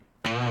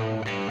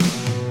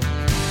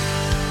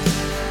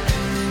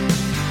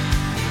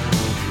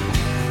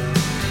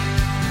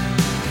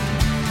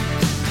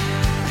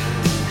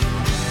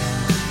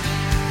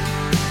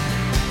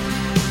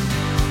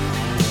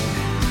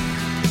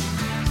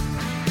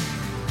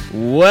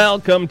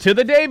Welcome to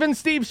the Dave and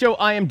Steve Show.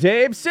 I am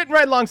Dave. Sitting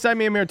right alongside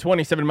me, a mere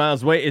 27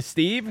 miles away, is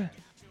Steve.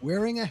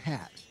 Wearing a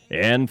hat.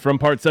 And from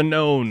parts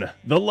unknown,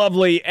 the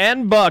lovely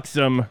and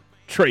buxom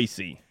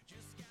Tracy.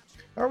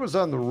 I was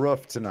on the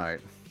roof tonight,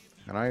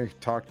 and I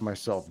talked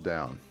myself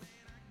down.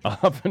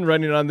 Up and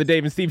running on the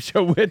Dave and Steve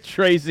Show with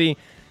Tracy.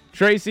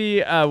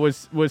 Tracy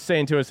was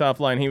saying to us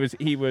offline,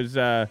 he was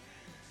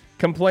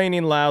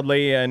complaining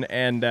loudly and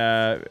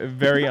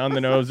very on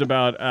the nose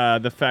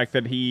about the fact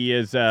that he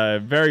is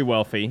very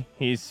wealthy.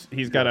 He's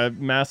got a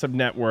massive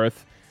net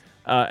worth,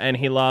 and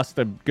he lost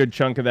a good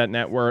chunk of that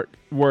net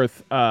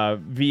worth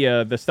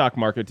via the stock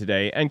market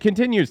today, and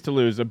continues to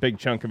lose a big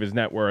chunk of his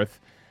net worth.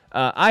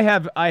 I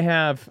have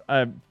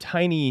a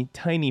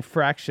tiny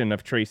fraction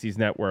of Tracy's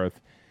net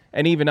worth,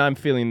 and even I'm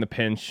feeling the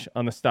pinch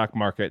on the stock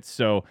market.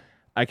 So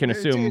I can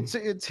assume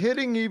it's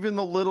hitting even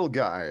the little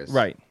guys,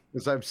 right?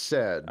 As I've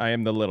said, I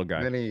am the little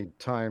guy many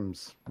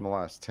times in the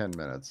last 10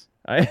 minutes.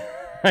 I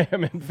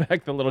am, in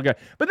fact, the little guy.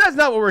 But that's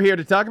not what we're here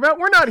to talk about.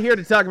 We're not here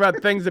to talk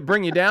about things that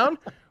bring you down.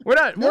 We're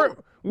not.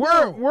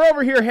 We're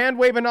over here hand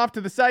waving off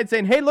to the side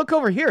saying, hey, look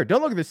over here.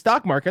 Don't look at the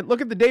stock market.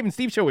 Look at the Dave and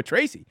Steve Show with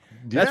Tracy.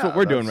 That's what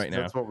we're doing right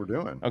now. That's what we're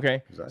doing.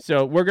 Okay. Exactly.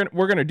 So we're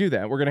gonna do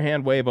that. We're gonna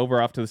hand wave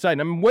over off to the side.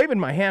 And I'm waving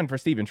my hand for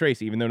Steve and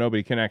Tracy, even though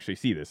nobody can actually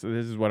see this. So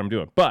this is what I'm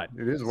doing. But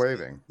it is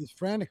waving. He's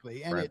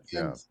frantically, and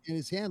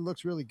his hand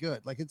looks really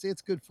good. Like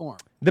it's good form.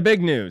 The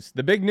big news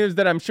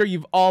that I'm sure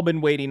you've all been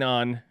waiting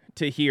on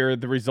to hear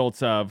the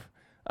results of.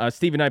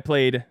 Steve and I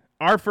played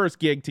our first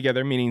gig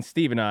together, meaning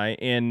Steve and I,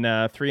 in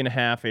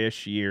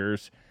 3.5-ish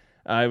years.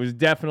 It was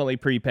definitely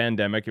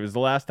pre-pandemic. It was the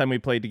last time we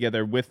played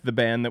together with the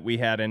band that we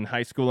had in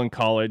high school and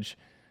college,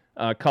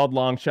 called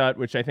Longshot,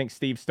 which I think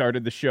Steve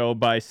started the show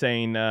by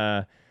saying,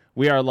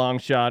 we are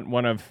Longshot,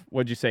 one of,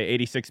 what'd you say,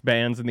 86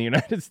 bands in the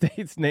United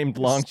States named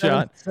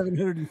Longshot.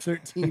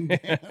 713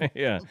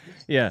 bands.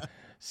 Yeah.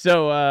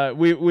 So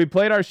we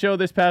played our show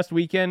this past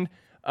weekend.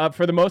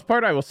 For the most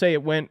part, I will say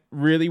it went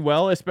really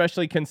well,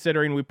 especially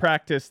considering we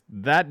practiced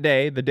that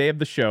day, the day of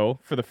the show,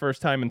 for the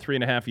first time in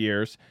 3.5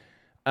 years.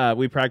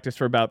 We practiced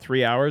for about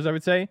 3 hours, I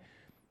would say.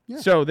 Yeah.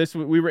 So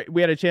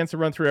we had a chance to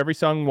run through every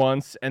song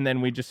once, and then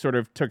we just sort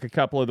of took a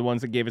couple of the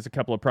ones that gave us a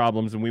couple of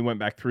problems, and we went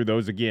back through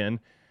those again.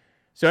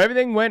 So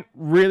everything went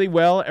really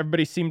well.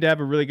 Everybody seemed to have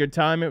a really good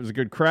time. It was a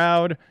good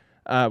crowd.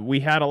 We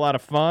had a lot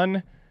of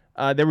fun.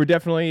 There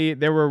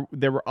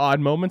were odd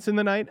moments in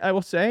the night, I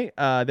will say.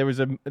 There was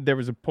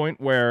a point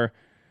where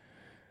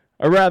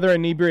a rather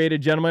inebriated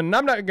gentleman, and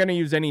I'm not going to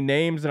use any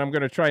names, and I'm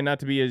going to try not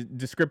to be as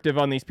descriptive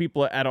on these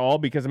people at all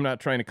because I'm not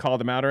trying to call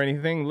them out or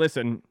anything.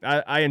 Listen,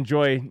 I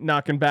enjoy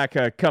knocking back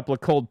a couple of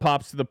cold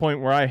pops to the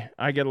point where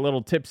I get a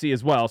little tipsy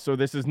as well, so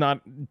this is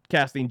not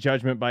casting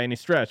judgment by any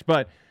stretch.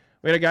 But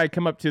we had a guy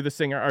come up to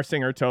our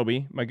singer,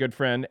 Toby, my good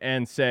friend,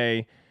 and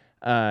say,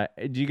 do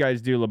you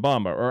guys do La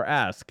Bamba? Or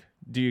ask,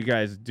 do you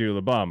guys do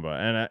La Bamba?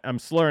 And I'm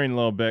slurring a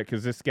little bit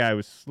because this guy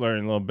was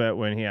slurring a little bit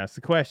when he asked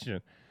the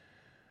question.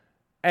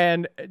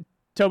 And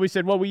Toby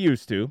said, well, we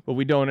used to, but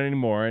we don't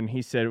anymore. And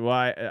he said,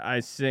 well, I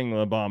sing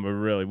La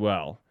Bamba really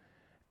well.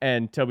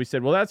 And Toby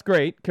said, well, that's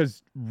great,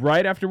 because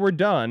right after we're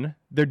done,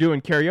 they're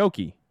doing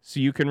karaoke. So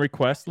you can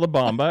request La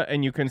Bamba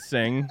and you can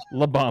sing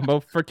La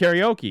Bamba for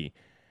karaoke.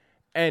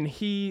 And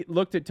he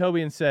looked at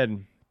Toby and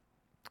said,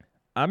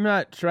 I'm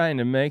not trying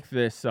to make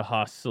this a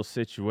hostile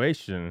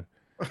situation.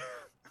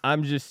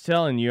 I'm just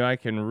telling you I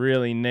can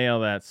really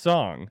nail that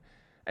song.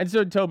 And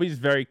so Toby's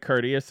very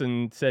courteous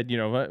and said,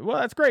 well,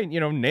 that's great.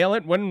 Nail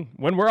it when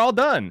we're all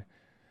done.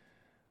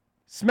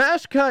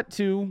 Smash cut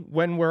to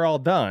when we're all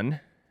done.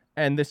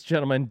 And this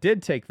gentleman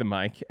did take the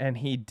mic and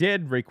he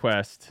did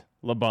request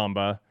La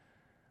Bamba.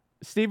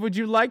 Steve, do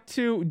you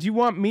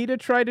want me to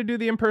try to do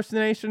the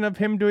impersonation of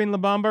him doing La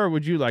Bamba, or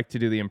would you like to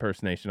do the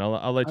impersonation?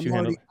 I'll let you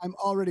handle it. I'm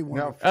already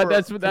one.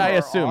 That's what I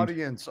assumed.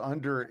 Audience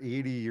under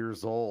 80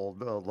 years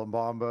old, La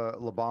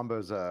Bamba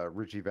is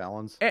Richie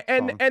Valens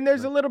and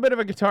there's a little bit of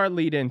a guitar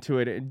lead into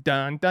it.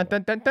 Dun dun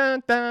dun dun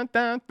dun dun dun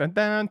dun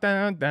dun dun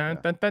dun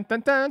dun dun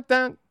dun dun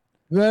dun.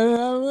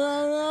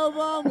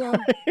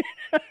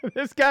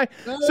 This guy.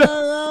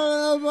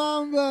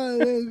 You're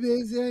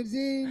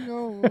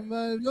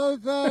my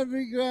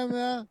big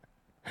grandma,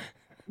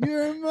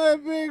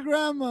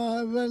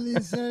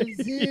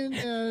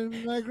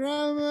 my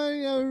grandma,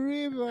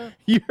 your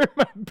You're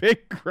my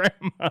big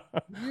grandma.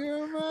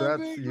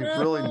 You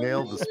really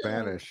nailed the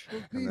Spanish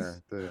in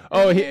there.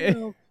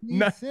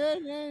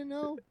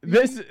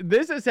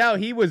 This is how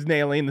he was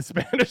nailing the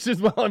Spanish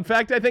as well. In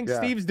fact, I think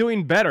Steve's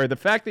doing better. The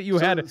fact that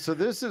So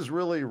this is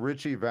really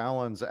Richie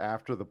Valens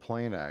after the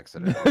plane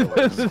accident.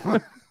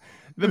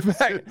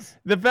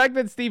 The fact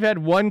that Steve had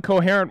one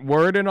coherent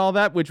word and all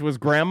that, which was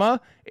grandma,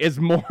 is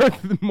more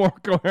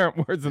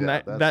coherent words than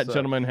that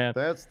gentleman had.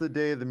 That's the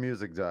day the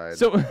music died.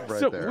 So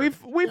there. we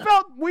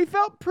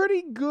felt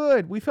pretty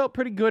good. We felt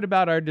pretty good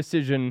about our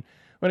decision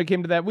when it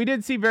came to that. We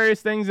did see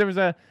various things. There was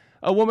a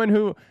A woman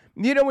who,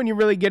 when you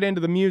really get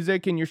into the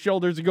music and your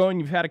shoulders are going,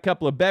 you've had a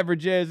couple of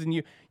beverages, and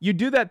you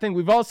do that thing.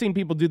 We've all seen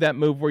people do that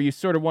move where you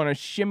sort of want to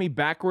shimmy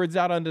backwards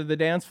out onto the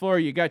dance floor.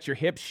 You got your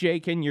hips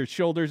shaking, your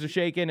shoulders are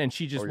shaking, and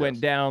she just went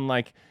down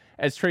like,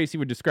 as Tracy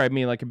would describe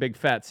me, like a big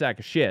fat sack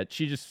of shit.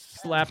 She just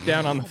slapped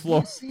down on the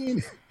floor.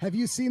 Have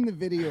you seen the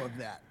video of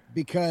that?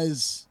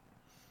 Because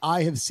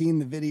I have seen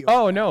the video.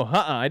 Oh, no.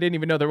 I didn't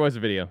even know there was a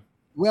video.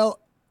 Well,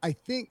 I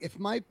think if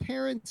my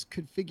parents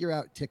could figure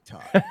out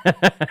TikTok,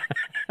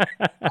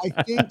 I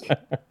think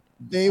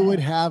they would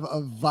have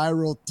a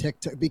viral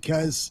TikTok,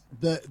 because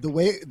the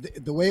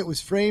way it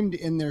was framed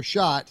in their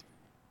shot,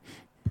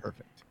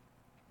 perfect,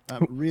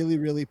 really,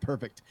 really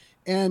perfect.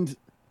 And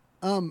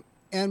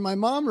my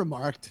mom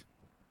remarked,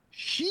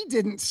 she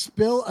didn't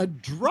spill a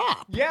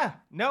drop. Yeah,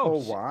 no.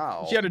 Oh,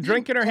 wow. She had a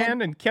drink in her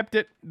hand and kept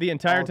it the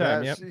entire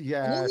time. Yep.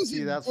 Yeah,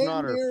 see, that's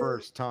not her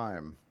first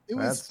time.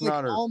 That's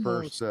not her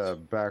first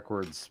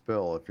backwards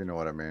spill, if you know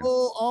what I mean.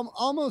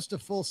 Almost a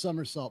full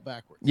somersault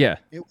backwards. Yeah.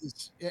 It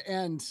was,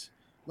 and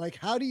like,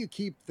 how do you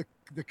keep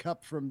the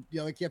cup from,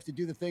 like, you have to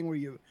do the thing where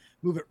you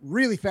move it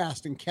really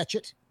fast and catch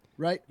it,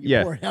 right?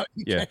 You pour it out,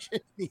 you catch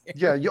it in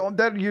the air. Yeah,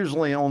 that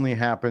usually only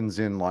happens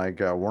in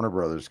like Warner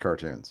Brothers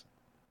cartoons.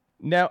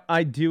 Now,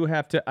 I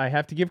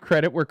have to give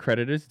credit where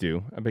credit is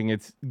due. I mean,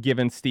 it's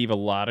given Steve a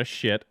lot of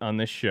shit on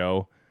this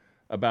show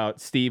about,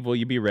 Steve, will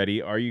you be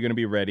ready? Are you going to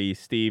be ready?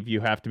 Steve,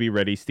 you have to be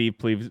ready. Steve,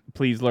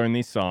 please learn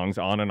these songs,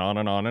 on and on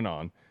and on and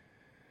on.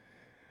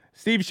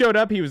 Steve showed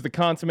up. He was the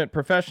consummate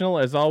professional,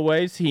 as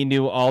always. He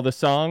knew all the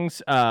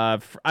songs. I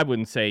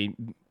wouldn't say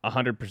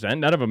 100%.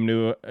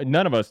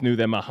 None of us knew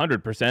them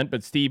 100%,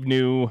 but Steve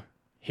knew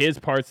his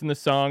parts in the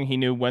song. He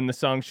knew when the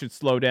song should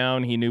slow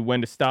down. He knew when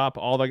to stop.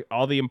 All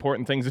the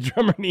important things a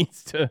drummer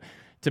needs to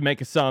make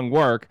a song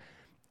work.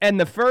 And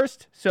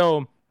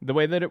the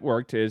way that it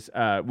worked is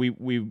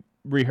we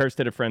rehearsed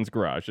at a friend's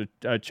garage,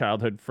 a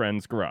childhood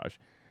friend's garage.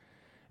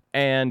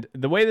 And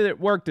the way that it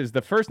worked is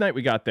the first night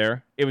we got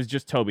there, it was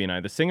just Toby and I.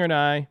 The singer and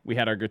I, we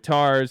had our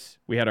guitars,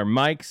 we had our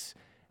mics,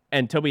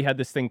 and Toby had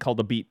this thing called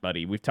a Beat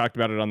Buddy. We've talked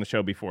about it on the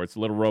show before. It's a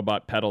little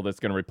robot pedal that's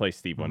going to replace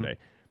Steve one day,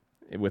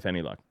 with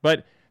any luck.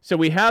 But so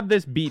we have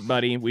this Beat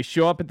Buddy. We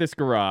show up at this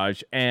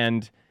garage,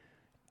 and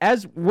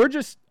as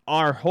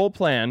our whole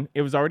plan,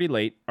 it was already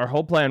late. Our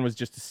whole plan was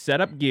just to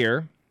set up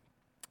gear,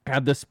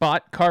 have the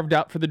spot carved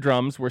out for the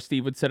drums where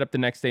Steve would set up the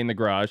next day in the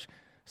garage,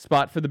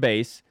 spot for the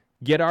bass,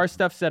 get our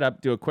stuff set up,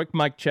 do a quick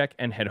mic check,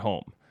 and head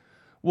home.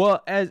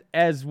 Well,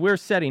 as we're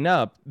setting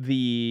up,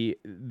 the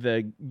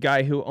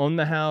guy who owned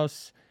the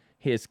house,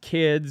 his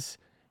kids,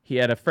 he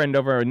had a friend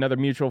over, another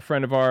mutual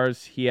friend of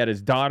ours, he had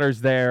his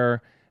daughters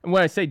there. And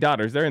when I say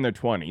daughters, they're in their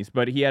 20s,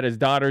 but he had his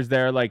daughters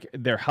there, like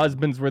their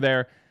husbands were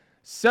there.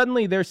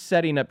 Suddenly they're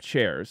setting up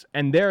chairs,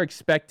 and they're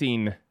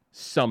expecting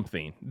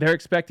something. They're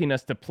expecting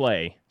us to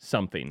play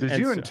something. Did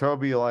you and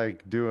Toby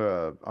like do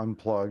a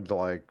unplugged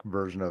like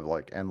version of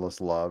like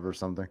Endless Love or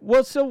something?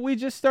 Well, so we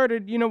just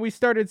started, we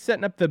started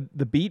setting up the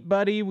Beat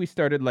Buddy. We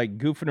started like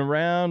goofing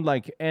around,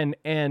 like, and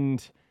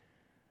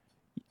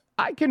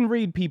I can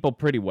read people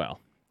pretty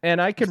well.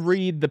 And I could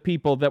read the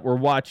people that were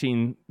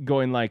watching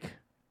going like,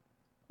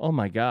 oh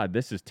my God,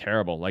 this is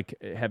terrible. Like,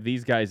 have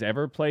these guys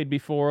ever played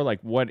before?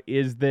 Like, what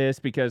is this?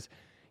 Because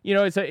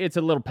it's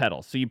a little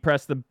pedal. So you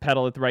press the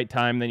pedal at the right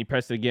time, then you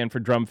press it again for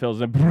drum fills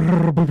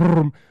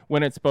and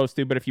when it's supposed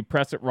to. But if you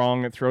press it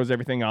wrong, it throws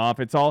everything off.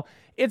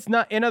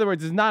 In other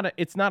words,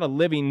 it's not a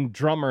living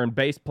drummer and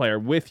bass player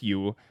with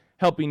you,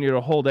 helping you to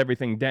hold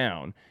everything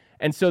down.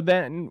 And so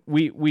then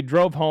we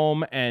drove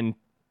home, and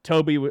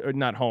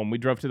we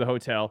drove to the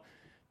hotel.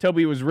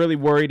 Toby was really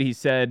worried. He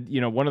said,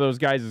 one of those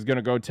guys is going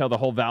to go tell the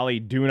whole valley,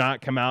 do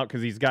not come out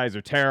because these guys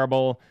are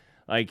terrible.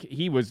 Like,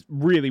 he was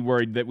really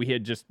worried that we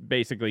had just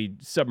basically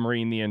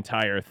submarined the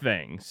entire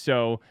thing.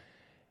 So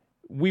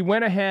we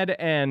went ahead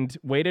and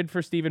waited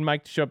for Steve and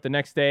Mike to show up the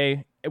next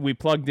day. We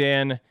plugged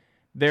in.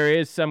 There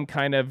is some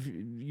kind of,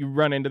 you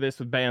run into this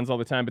with bands all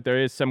the time, but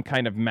there is some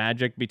kind of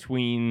magic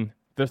between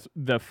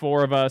the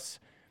four of us.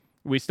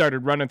 We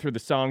started running through the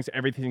songs.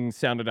 Everything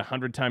sounded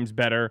 100 times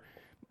better.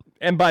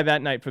 And by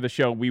that night for the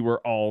show, we were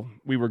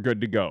good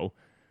to go.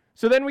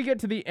 So then we get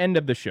to the end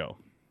of the show.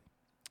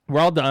 We're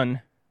all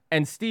done.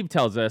 And Steve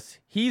tells us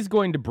he's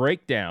going to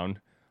break down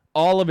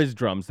all of his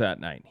drums that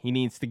night. He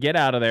needs to get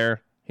out of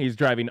there. He's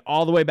driving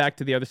all the way back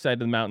to the other side of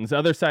the mountains,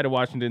 other side of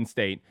Washington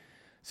State.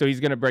 So he's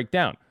going to break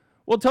down.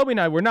 Well, Toby and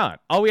I were not.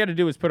 All we had to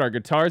do was put our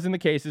guitars in the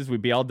cases.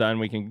 We'd be all done.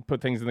 We can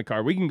put things in the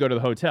car. We can go to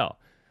the hotel.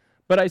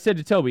 But I said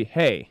to Toby,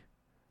 hey,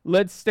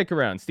 let's stick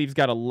around. Steve's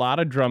got a lot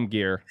of drum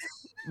gear.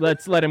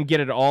 Let's let him get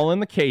it all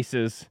in the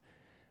cases.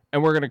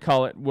 And we're going to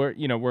call it, we're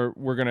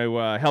going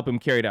to help him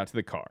carry it out to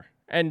the car.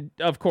 And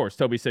of course,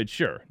 Toby said,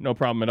 "Sure, no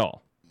problem at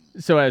all."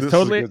 So this is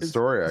a good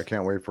story. I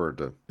can't wait for it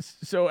to.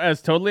 So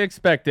as totally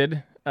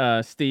expected,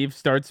 Steve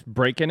starts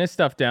breaking his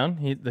stuff down.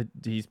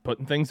 He's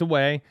putting things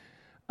away.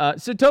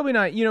 So Toby and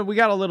I, we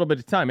got a little bit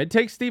of time. It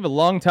takes Steve a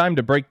long time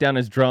to break down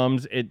his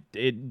drums.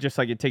 It just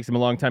like it takes him a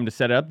long time to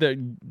set it up. The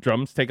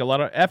drums take a lot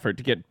of effort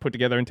to get put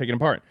together and taken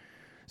apart.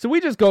 So we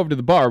just go over to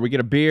the bar. We get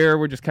a beer.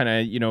 We're just kind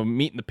of,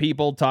 meeting the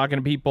people, talking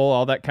to people,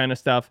 all that kind of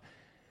stuff.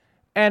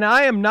 And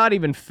I am not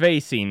even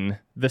facing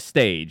the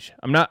stage.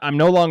 I'm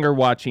no longer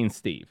watching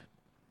Steve.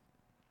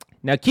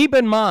 Now, keep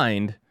in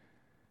mind,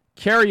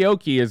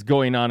 karaoke is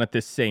going on at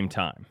this same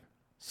time.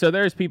 So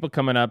there's people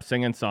coming up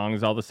singing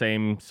songs, all the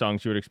same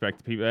songs you would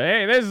expect. People,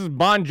 hey, this is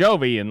Bon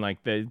Jovi, and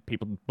like the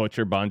people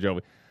butcher Bon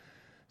Jovi.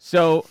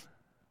 So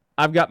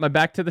I've got my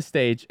back to the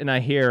stage, and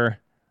I hear,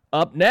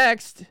 up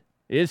next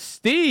is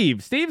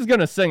Steve. Steve's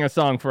gonna sing a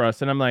song for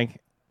us, and I'm like,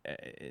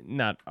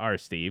 not our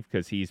Steve,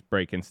 because he's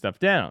breaking stuff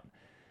down.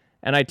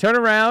 And I turn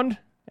around,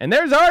 and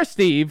there's our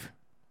Steve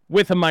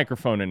with a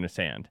microphone in his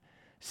hand.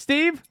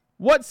 Steve,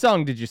 what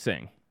song did you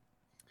sing?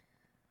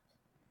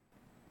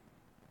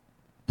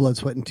 Blood,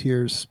 Sweat, and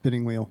Tears,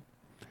 Spinning Wheel.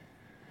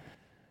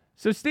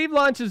 So Steve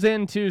launches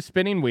into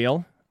Spinning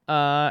Wheel,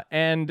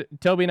 and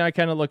Toby and I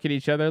kind of look at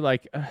each other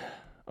like,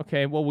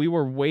 okay, well, we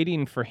were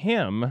waiting for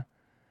him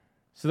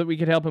so that we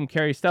could help him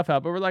carry stuff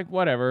out, but we're like,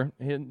 whatever,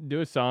 he'll do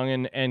a song,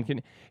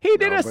 and he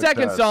did a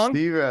second song.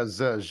 Steve has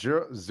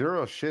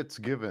zero shits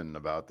given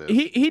about this.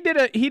 He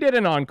did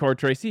an encore,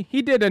 Tracy.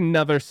 He did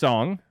another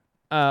song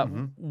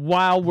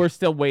while we're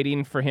still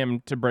waiting for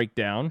him to break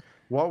down.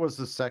 What was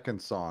the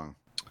second song?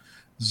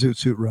 Zoot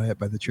Suit Riot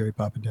by the Cherry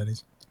Poppin'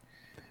 Daddies.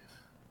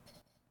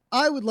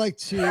 I would like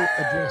to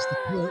address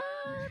the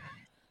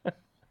point.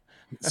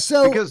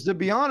 So, because to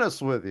be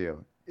honest with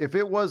you, if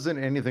it wasn't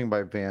anything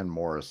by Van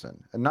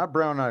Morrison, and not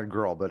Brown Eyed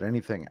Girl, but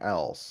anything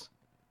else,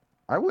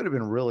 I would have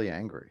been really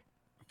angry.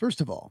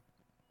 First of all,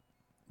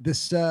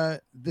 this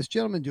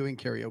gentleman doing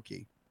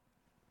karaoke,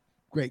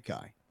 great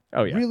guy.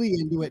 Oh yeah, really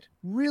into it,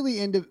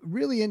 really into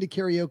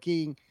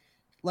karaoke,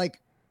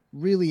 like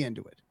really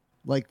into it.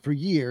 Like for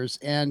years,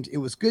 and it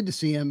was good to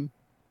see him.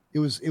 It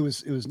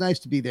was nice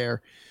to be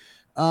there.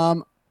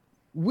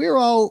 We're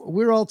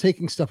all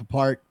taking stuff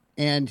apart,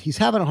 and he's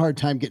having a hard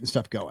time getting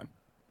stuff going.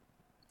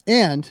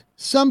 And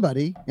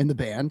somebody in the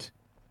band,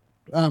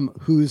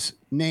 whose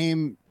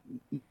name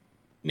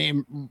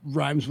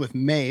rhymes with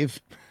Maeve,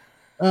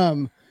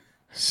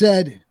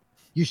 said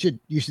you should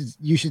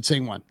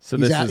sing one. So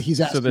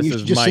he's asking you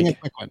should just Mike. sing a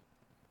quick one.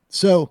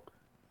 So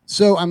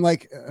I'm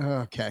like,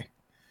 okay,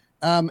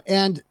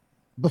 and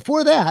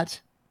before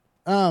that,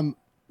 so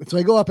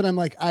I go up and I'm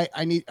like,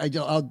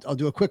 I'll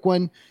do a quick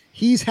one.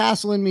 He's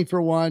hassling me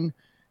for one.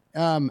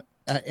 And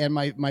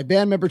my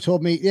band member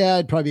told me, yeah,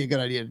 it'd probably be a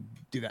good idea to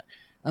do that.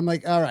 I'm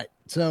like, all right.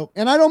 So,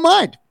 and I don't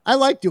mind. I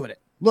like doing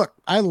it. Look,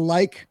 I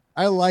like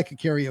a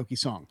karaoke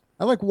song.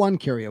 I like one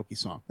karaoke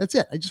song. That's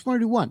it. I just want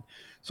to do one.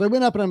 So I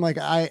went up and I'm like,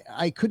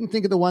 I couldn't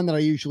think of the one that I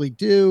usually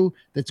do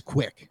that's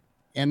quick.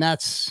 And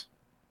that's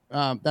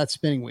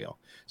Spinning Wheel.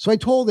 So I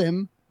told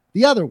him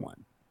the other one.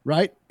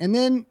 Right. And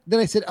then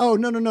I said, oh,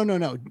 no,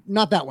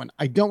 not that one.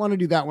 I don't want to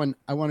do that one.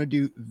 I want to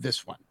do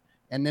this one.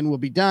 And then we'll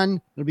be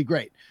done. It'll be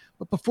great.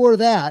 But before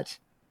that,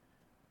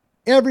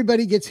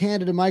 everybody gets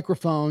handed a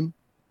microphone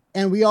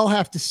and we all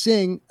have to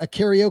sing a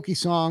karaoke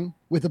song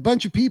with a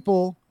bunch of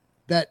people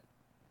that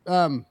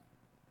are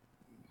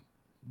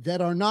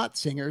not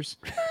singers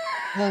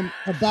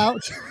about.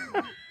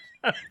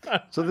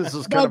 So this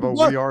is kind of a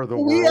We Are the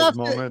World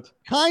moment.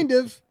 Kind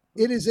of.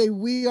 It is a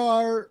We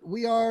Are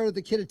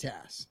the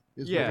Kittitas.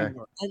 Yeah.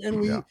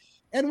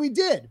 And we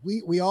did.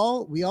 We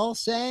all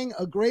sang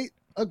a great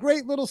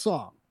little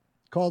song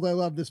called I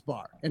Love This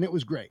Bar, and it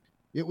was great.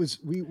 It was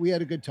we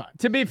had a good time.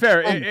 To be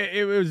fair,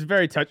 it was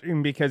very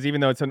touching because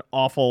even though it's an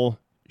awful,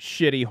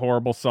 shitty,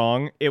 horrible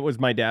song, it was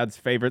my dad's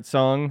favorite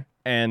song,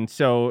 and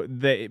so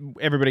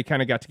everybody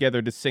kind of got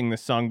together to sing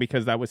this song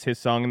because that was his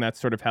song, and that's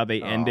sort of how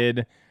they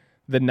ended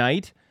the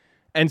night.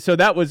 And so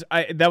that was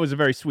a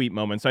very sweet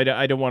moment. So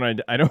I don't want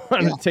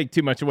to take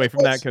too much away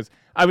from that because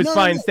I was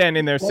fine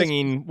standing there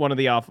singing one of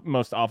the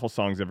most awful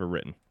songs ever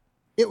written.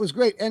 It was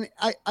great, and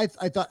I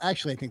thought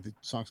actually I think the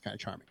song's kind of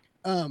charming,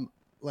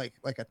 like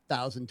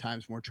 1,000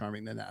 times more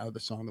charming than that other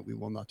song that we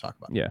will not talk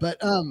about. Yeah.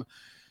 But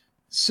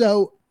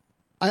so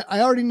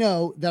I already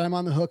know that I'm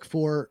on the hook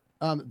for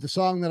the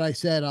song that I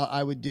said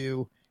I would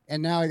do,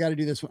 and now I got to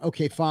do this one.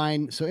 Okay,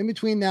 fine. So in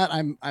between that,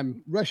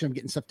 I'm rushing. I'm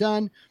getting stuff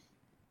done.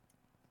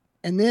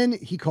 And then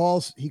he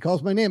calls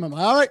my name. I'm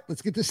like, all right,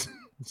 let's get this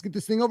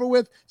thing over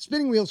with.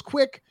 Spinning Wheel's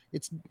quick.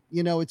 It's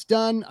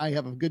done. I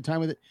have a good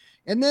time with it.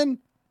 And then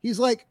he's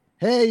like,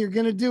 hey, you're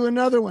going to do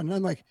another one. And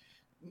I'm like,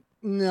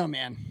 no,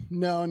 man,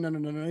 no.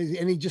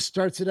 And he just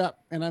starts it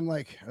up. And I'm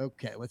like,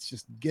 okay, let's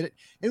just get it.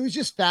 It was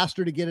just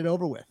faster to get it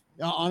over with,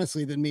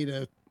 honestly, than me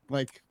to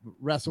like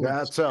wrestle.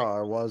 That's how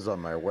I was on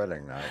my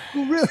wedding night.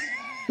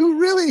 Who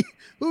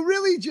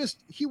really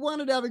just, he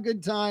wanted to have a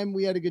good time.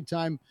 We had a good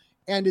time.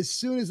 And as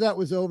soon as that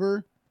was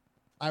over,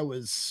 I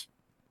was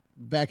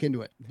back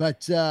into it.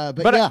 But yeah,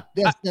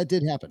 that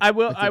did happen. I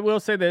will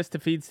say this to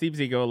feed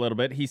Steve's ego a little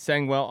bit. He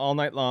sang well all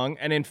night long.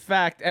 And in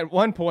fact, at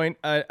one point,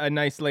 a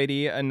nice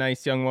lady, a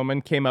nice young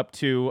woman came up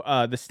to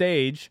the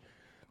stage.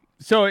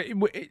 So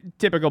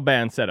typical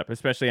band setup,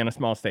 especially on a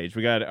small stage.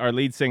 We got our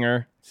lead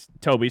singer,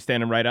 Toby,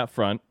 standing right out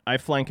front. I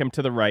flank him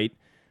to the right.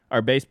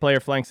 Our bass player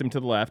flanks him to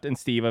the left, and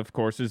Steve, of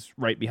course, is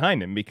right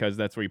behind him because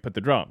that's where you put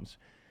the drums.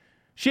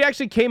 She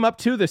actually came up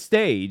to the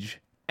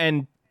stage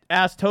and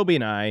asked Toby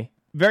and I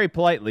very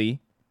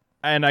politely,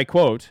 and I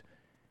quote,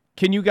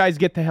 "Can you guys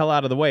get the hell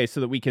out of the way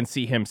so that we can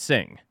see him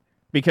sing?"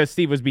 Because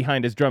Steve was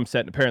behind his drum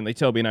set, and apparently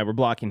Toby and I were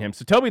blocking him.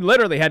 So Toby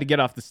literally had to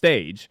get off the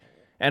stage,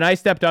 and I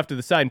stepped off to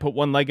the side and put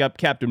one leg up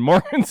Captain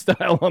Morgan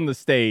style on the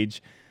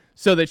stage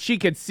so that she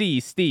could see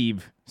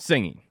Steve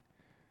singing.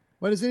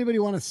 Why does anybody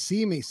want to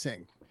see me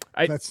sing?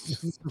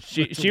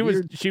 She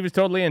was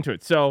totally into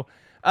it. So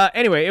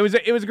anyway, it was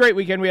a great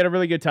weekend. We had a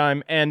really good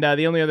time. And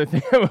the only other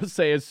thing I will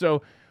say is,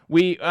 so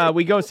we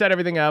go set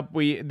everything up.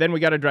 Then we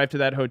got to drive to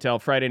that hotel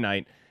Friday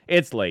night.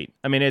 It's late.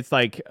 I mean, it's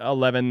like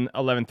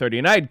 11:30,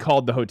 and I had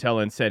called the hotel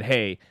and said,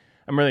 "Hey,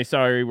 I'm really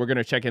sorry. We're going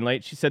to check in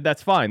late." She said,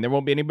 "That's fine. There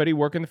won't be anybody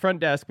working the front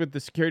desk, but the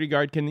security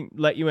guard can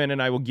let you in,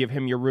 and I will give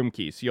him your room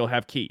keys. So you'll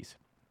have keys."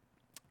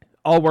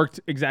 All worked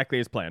exactly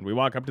as planned. We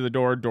walk up to the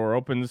door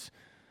opens.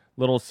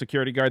 Little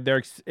security guard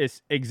there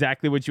is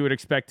exactly what you would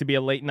expect to be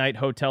a late night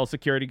hotel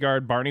security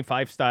guard, Barney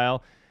Fife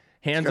style.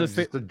 Hands us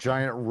just a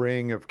giant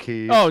ring of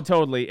keys. Oh,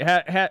 totally.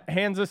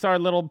 Hands us our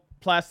little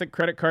plastic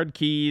credit card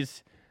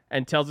keys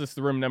and tells us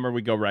the room number.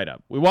 We go right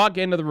up. We walk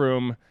into the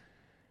room.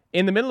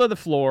 In the middle of the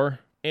floor,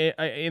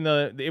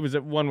 it was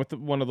one with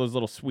one of those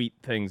little suite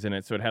things in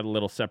it, so it had a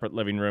little separate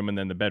living room and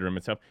then the bedroom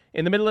itself.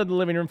 In the middle of the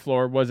living room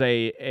floor was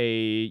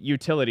a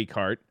utility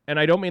cart, and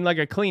I don't mean like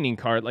a cleaning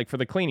cart, like for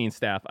the cleaning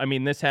staff. I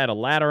mean, this had a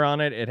ladder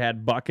on it. It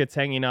had buckets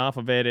hanging off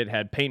of it. It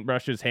had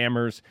paintbrushes,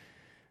 hammers.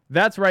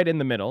 That's right in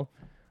the middle.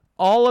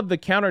 All of the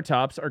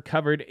countertops are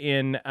covered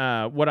in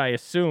what I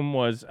assume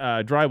was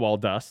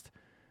drywall dust.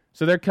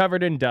 So they're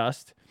covered in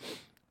dust.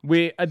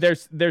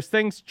 There's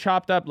things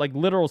chopped up like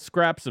literal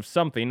scraps of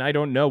something, I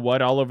don't know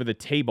what, all over the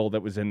table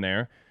that was in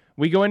there.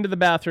 We go into the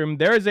bathroom.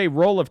 There is a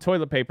roll of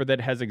toilet paper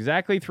that has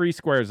exactly 3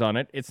 squares on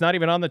it. It's not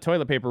even on the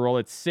toilet paper roll.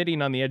 It's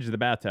sitting on the edge of the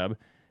bathtub.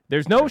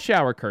 There's no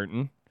shower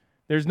curtain.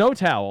 There's no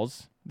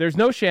towels. There's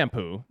no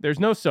shampoo. There's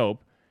no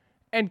soap.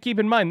 And keep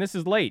in mind, this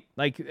is late.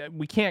 Like,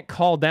 we can't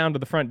call down to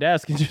the front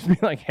desk and just be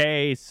like,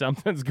 "Hey,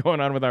 something's going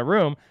on with our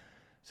room."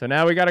 So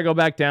now we got to go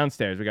back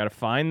downstairs. We got to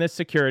find this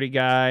security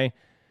guy.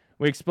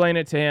 We explain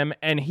it to him,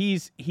 and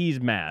he's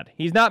mad.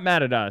 He's not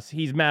mad at us.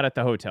 He's mad at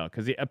the hotel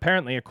because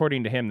apparently,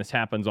 according to him, this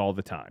happens all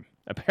the time.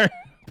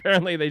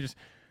 Apparently, they just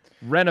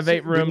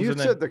renovate rooms. When you and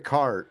said then... the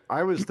cart,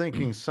 I was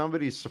thinking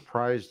somebody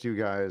surprised you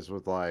guys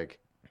with like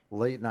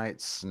late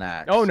night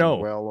snacks. Oh no,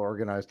 well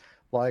organized.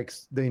 Like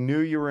they knew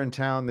you were in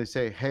town. They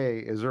say, "Hey,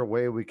 is there a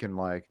way we can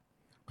like?"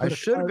 I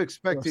should have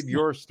expected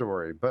your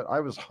story, but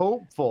I was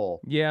hopeful.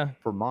 Yeah.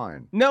 For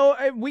mine. No,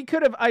 we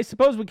could have. I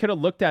suppose we could have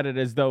looked at it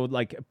as though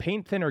like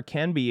paint thinner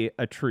can be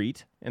a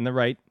treat in the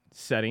right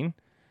setting.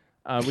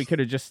 We could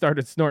have just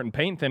started snorting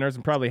paint thinners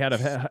and probably had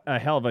a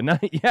hell of a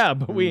night. Yeah,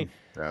 but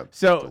that's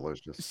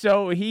delicious.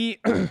 So he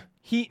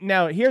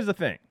now here's the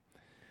thing.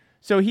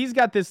 So he's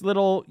got this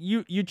little,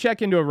 you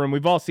check into a room.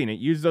 We've all seen it.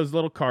 Use those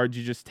little cards.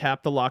 You just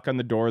tap the lock on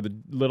the door. The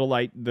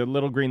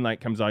little green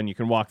light comes on. You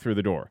can walk through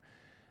the door.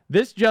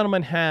 This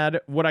gentleman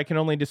had what I can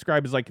only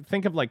describe as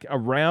think of like a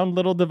round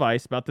little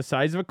device about the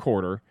size of a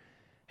quarter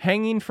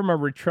hanging from a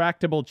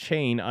retractable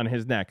chain on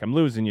his neck. I'm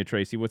losing you,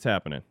 Tracy. What's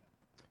happening?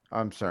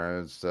 I'm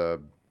sorry. It's a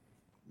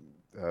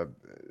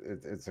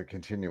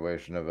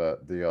continuation of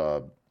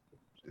the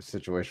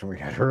situation we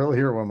had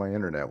earlier when my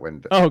internet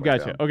went. Oh,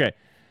 gotcha. Down. Okay.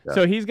 Yeah.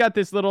 So he's got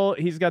this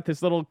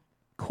little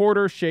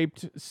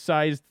quarter-shaped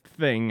sized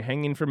thing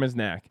hanging from his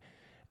neck,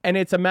 and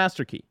it's a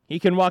master key. He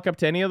can walk up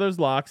to any of those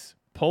locks,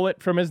 pull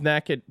it from his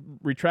neck, it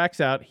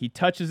retracts out, he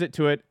touches it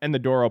to it, and the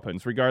door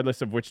opens,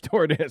 regardless of which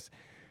door it is.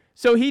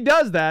 So he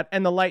does that,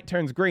 and the light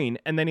turns green,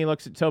 and then he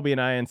looks at Toby and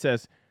I and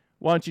says,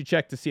 "Why don't you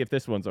check to see if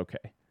this one's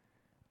okay?"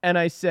 And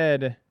I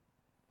said,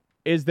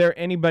 "Is there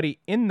anybody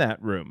in that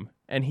room?"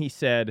 And he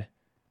said,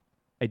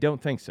 "I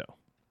don't think so."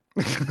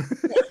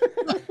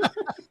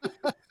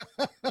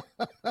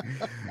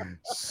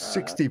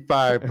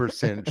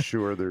 65%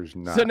 sure there's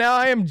not. So now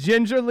I am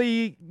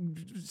gingerly,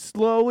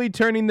 slowly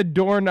turning the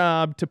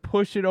doorknob to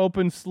push it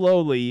open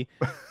slowly.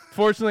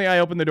 Fortunately, I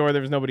opened the door.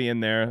 There was nobody in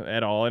there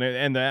at all,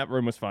 and that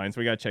room was fine,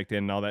 so we got checked in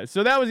and all that.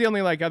 So that was the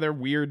only other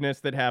weirdness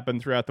that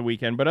happened throughout the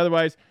weekend. But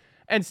otherwise,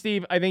 and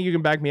Steve, I think you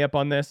can back me up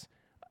on this.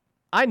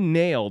 I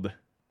nailed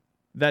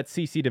that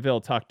CC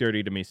DeVille Talk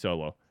Dirty to Me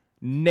solo.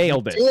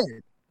 Nailed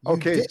it.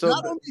 Okay, so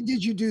not only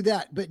did you do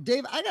that, but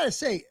Dave, I gotta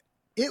say,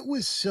 it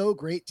was so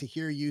great to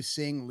hear you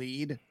sing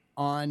lead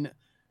on,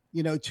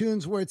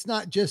 tunes where it's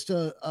not just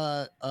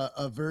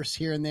a verse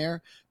here and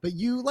there, but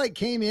you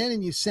came in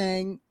and you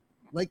sang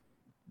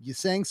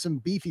some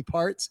beefy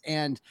parts,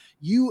 and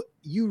you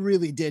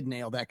really did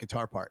nail that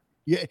guitar part.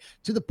 Yeah,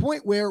 to the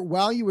point where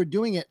while you were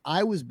doing it,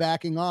 I was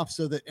backing off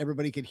so that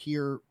everybody could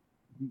hear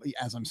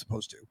as I'm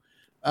supposed to.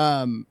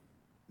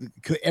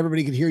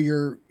 Everybody could hear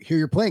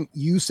your playing.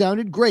 You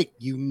sounded great.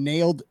 You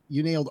nailed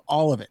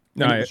all of it.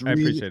 No, I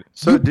appreciate it.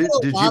 So did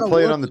you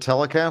play it on the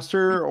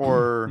Telecaster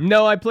or?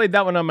 No, I played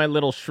that one on my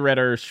little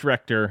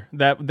Schrecter.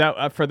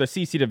 That for the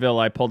CC DeVille,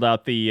 I pulled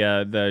out the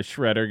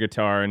Shredder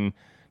guitar and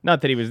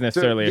Not that he was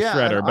necessarily a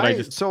shredder, and but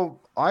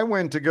I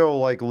went to go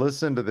like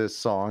listen to this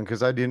song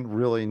because I didn't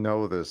really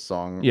know this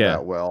song Yeah.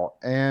 that well,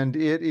 and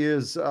it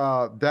is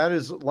that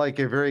is like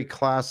a very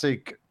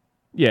classic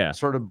yeah.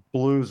 sort of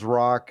blues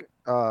rock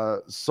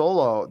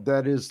solo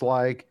that is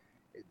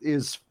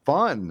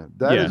fun.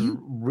 That Yeah. is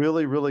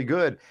really, really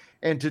good,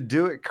 and to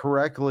do it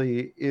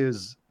correctly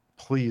is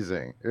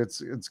pleasing.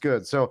 It's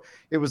good. So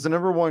it was the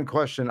number one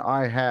question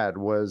I had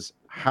was,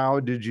 how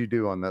did you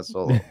do on that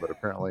solo? But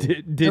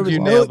apparently did you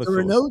nail the there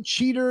were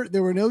solo?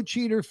 there were no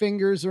cheater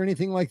fingers or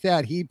anything like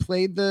that. He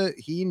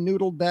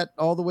noodled that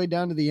all the way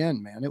down to the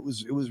end, man. It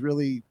was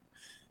really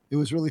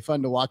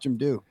fun to watch him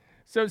do.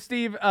 So,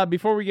 Steve,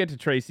 before we get to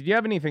Tracy, do you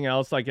have anything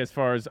else, like as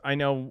far as, I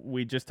know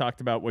we just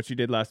talked about what you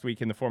did last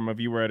week in the form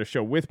of you were at a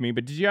show with me,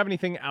 but did you have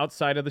anything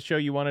outside of the show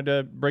you wanted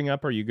to bring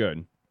up, or are you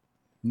good?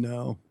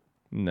 No.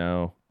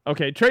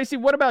 Okay, Tracy,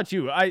 what about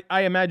you?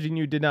 I imagine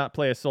you did not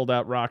play a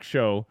sold-out rock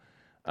show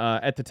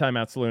at the Time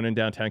Out Saloon in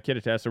downtown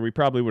Kittitas, or we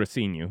probably would have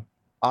seen you.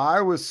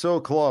 I was so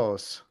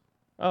close.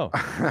 Oh.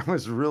 I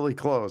was really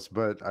close,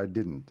 but I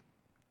didn't.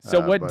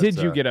 So what did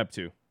you get up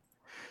to?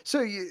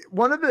 So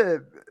one of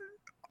the...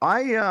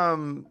 I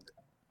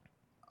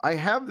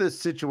have this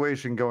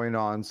situation going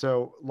on.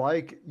 So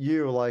like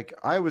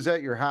I was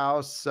at your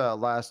house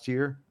last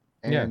year,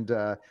 and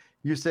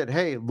you said,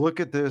 "Hey, look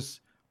at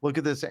this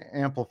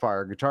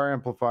amplifier, guitar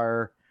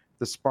amplifier,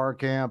 the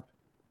Spark amp."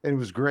 And it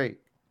was great.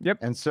 Yep.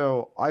 And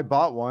so I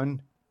bought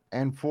one,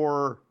 and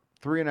for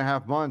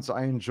 3.5 months,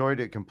 I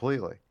enjoyed it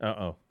completely.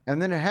 Uh-oh. And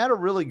then it had a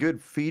really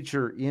good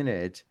feature in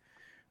it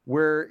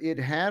where it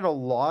had a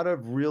lot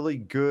of really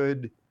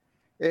good...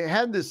 It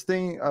had this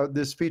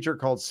feature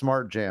called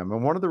Smart Jam.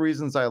 And one of the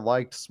reasons I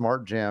liked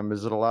Smart Jam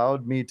is it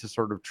allowed me to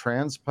sort of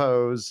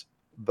transpose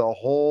the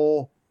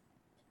whole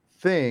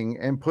thing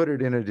and put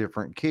it in a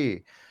different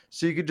key.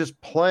 So you could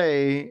just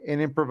play and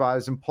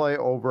improvise and play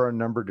over a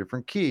number of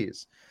different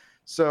keys.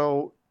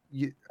 So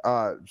you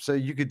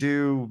could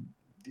do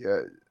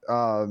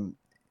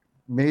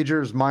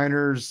majors,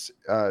 minors,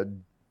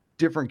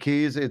 different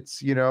keys. It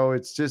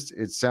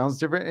sounds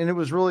different. And it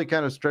was really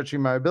kind of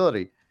stretching my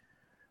ability.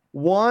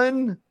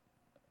 So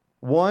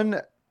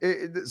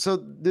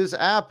this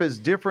app is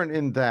different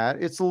in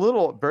that it's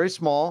very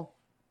small,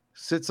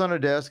 sits on a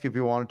desk if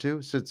you wanted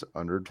to, sits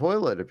under a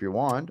toilet if you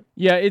want.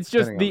 Yeah, it's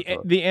just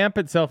the amp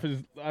itself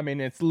is, I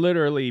mean, it's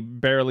literally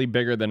barely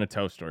bigger than a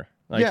toaster.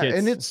 It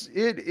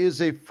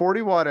is a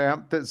 40-watt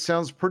amp that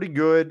sounds pretty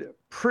good,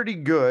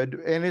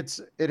 and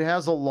it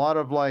has a lot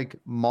of like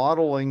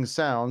modeling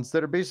sounds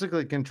that are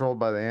basically controlled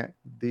by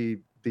the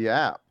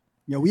app.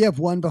 Yeah, we have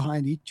one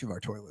behind each of our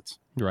toilets.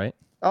 Right.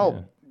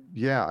 Oh,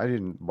 yeah, I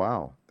didn't.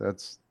 Wow.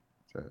 That's,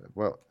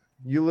 well,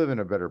 you live in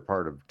a better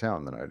part of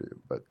town than I do,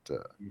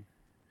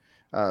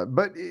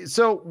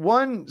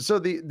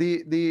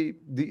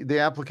 the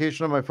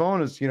application on my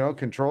phone is,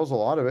 controls a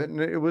lot of it. And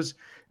it was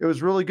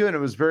really good. It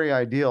was very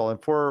ideal. And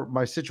for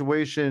my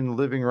situation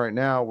living right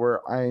now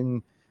where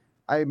I'm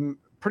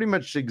pretty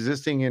much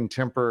existing in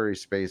temporary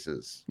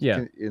spaces.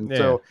 Yeah.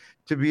 So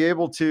to be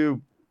able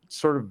to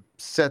sort of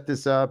set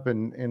this up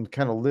and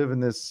kind of live in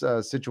this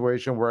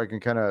situation where I can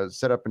kind of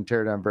set up and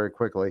tear down very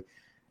quickly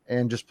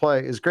and just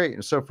play is great.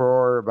 And so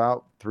for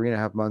about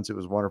 3.5 months, it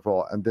was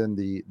wonderful. And then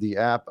the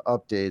app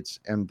updates,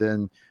 and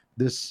then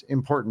this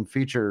important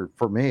feature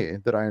for me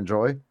that I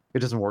enjoy, it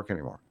doesn't work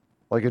anymore.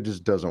 Like, it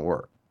just doesn't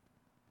work.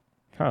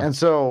 Huh. And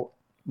so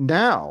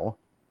now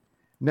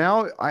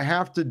I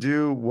have to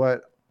do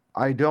what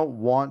I don't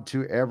want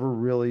to ever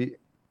really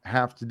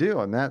have to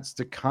do, and that's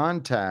to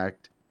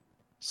contact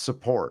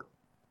support.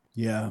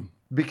 Yeah.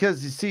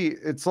 Because you see,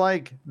 it's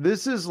like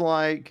this is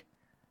like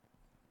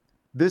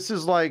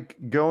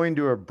going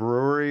to a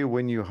brewery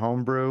when you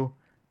homebrew.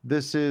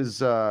 This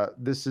is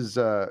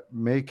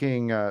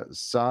making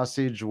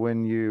sausage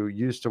when you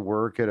used to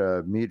work at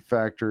a meat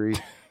factory.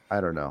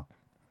 I don't know.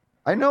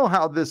 I know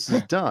how this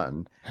is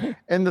done.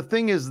 And the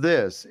thing is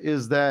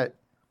that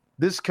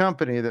this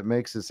company that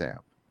makes this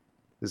amp,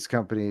 this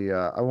company,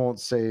 I won't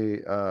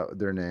say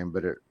their name,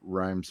 but it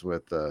rhymes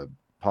with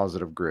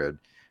Positive Grid.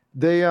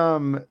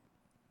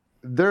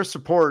 Their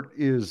support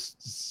is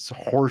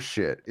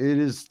horseshit. It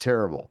is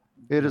terrible.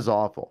 It is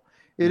awful.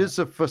 It is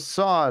a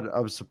facade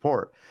of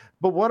support.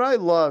 But what I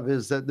love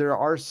is that there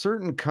are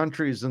certain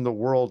countries in the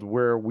world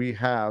where we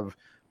have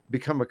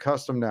become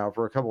accustomed now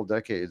for a couple of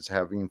decades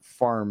having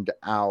farmed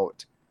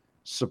out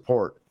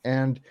support.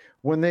 And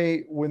when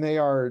they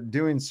are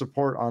doing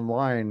support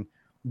online,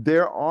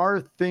 there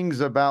are things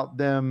about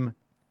them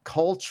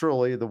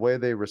culturally, the way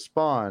they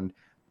respond,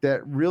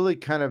 that really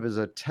kind of is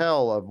a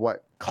tell of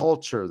what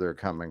culture they're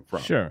coming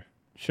from. Sure.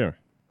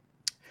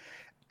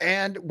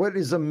 And what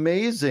is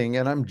amazing,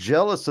 and I'm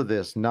jealous of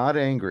this, not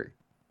angry,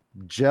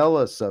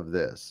 jealous of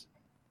this,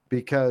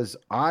 because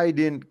I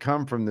didn't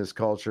come from this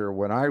culture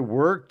when I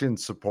worked in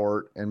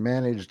support and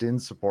managed in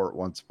support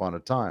once upon a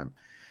time.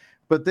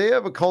 But they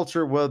have a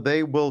culture where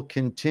they will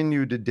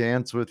continue to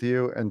dance with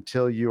you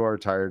until you are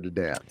tired to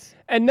dance.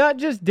 And not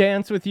just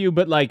dance with you,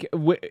 but like,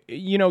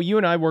 you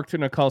and I worked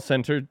in a call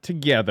center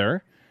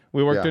together.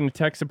 We worked in a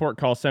tech support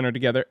call center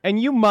together, and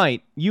you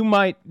might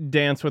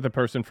dance with a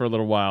person for a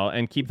little while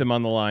and keep them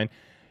on the line.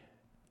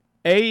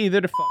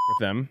 Either to fuck with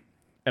them,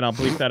 and I'll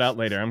bleep that out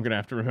later. I'm gonna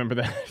have to remember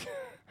that.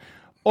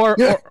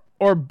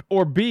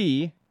 or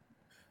B,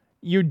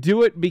 you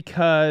do it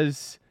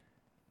because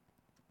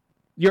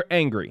you're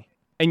angry.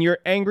 And you're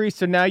angry,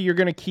 so now you're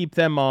going to keep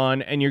them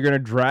on, and you're going to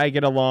drag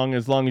it along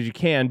as you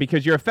can,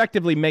 because you're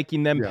effectively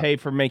making them pay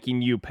for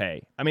making you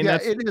pay. I mean,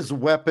 it is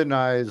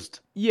weaponized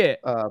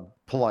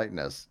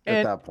politeness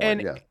at that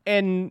point.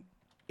 And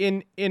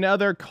in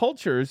other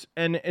cultures,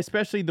 and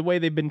especially the way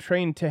they've been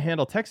trained to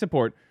handle tech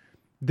support,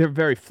 they're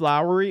very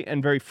flowery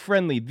and very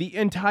friendly the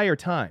entire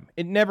time.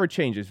 It never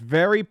changes.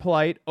 Very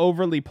polite,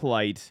 overly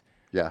polite,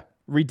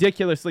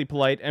 ridiculously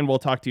polite, and we'll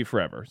talk to you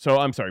forever. So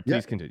I'm sorry.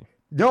 Please continue.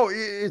 No,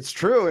 it's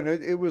true, and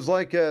it was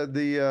like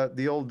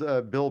the old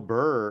Bill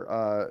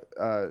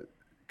Burr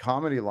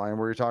comedy line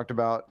where he talked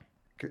about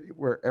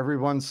where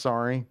everyone's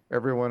sorry,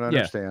 everyone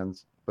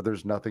understands, but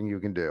there's nothing you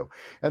can do.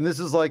 And this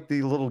is like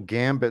the little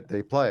gambit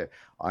they play.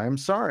 I am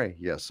sorry.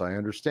 Yes, I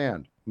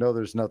understand. No,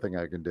 there's nothing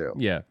I can do.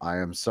 Yeah. I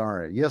am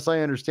sorry. Yes,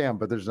 I understand,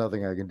 but there's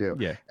nothing I can do.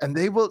 Yeah. And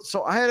they will.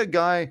 So I had a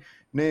guy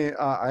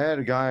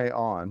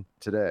on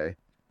today.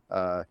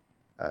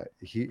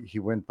 He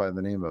went by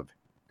the name of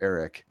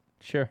Eric.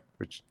 Sure.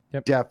 Which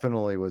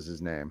definitely was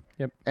his name.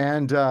 Yep.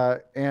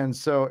 And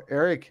so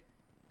Eric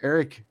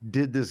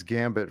did this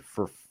gambit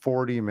for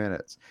 40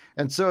 minutes.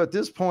 And so at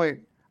this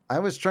point, I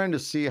was trying to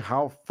see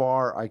how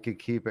far I could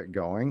keep it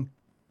going,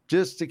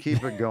 just to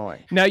keep it going.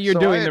 Now you're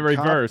doing the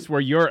reverse,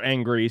 where you're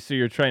angry, so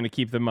you're trying to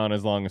keep them on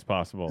as long as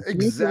possible.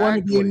 Exactly. One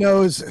of you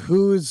knows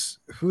who's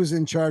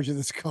in charge of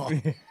this call.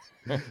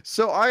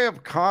 So I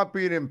have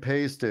copied and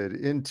pasted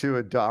into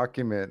a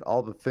document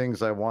all the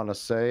things I want to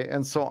say.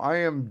 And so I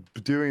am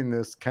doing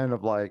this kind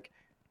of like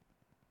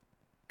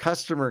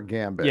customer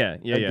gambit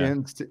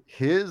against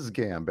his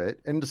gambit,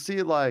 and to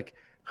see like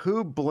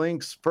who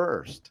blinks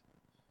first.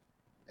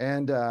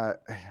 And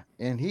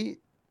he,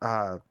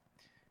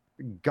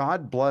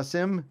 God bless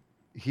him,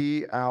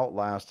 he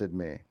outlasted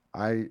me.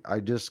 I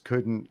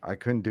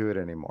couldn't do it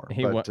anymore.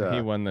 He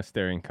won the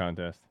staring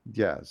contest.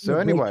 Yeah. So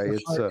anyway,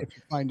 if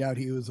you find out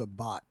he was a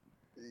bot.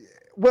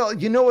 Well,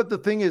 you know what the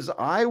thing is,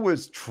 I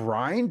was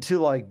trying to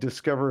like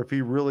discover if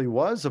he really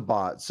was a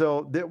bot.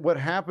 So what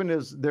happened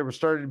is there were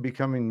started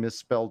becoming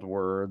misspelled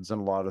words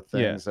and a lot of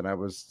things, and I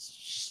was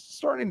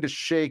starting to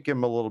shake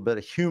him a little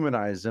bit,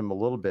 humanize him a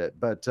little bit,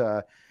 but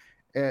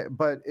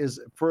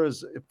for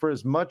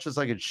as much as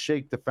I could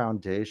shake the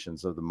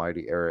foundations of the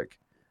mighty Eric.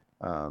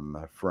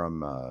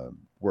 From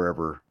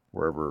wherever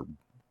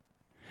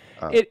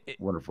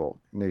wonderful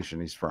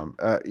nation he's from.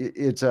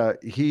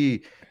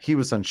 He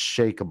was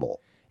unshakable.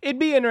 It'd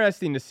be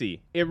interesting to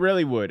see. It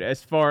really would.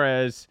 As far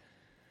as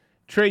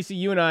Tracy,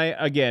 you and I,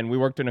 again, we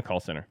worked in a call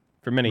center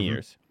for many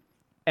years.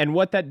 And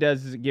what that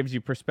does is it gives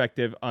you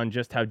perspective on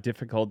just how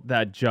difficult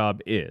that job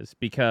is.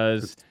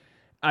 Because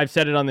I've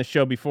said it on this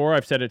show before.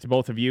 I've said it to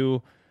both of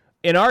you.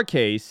 In our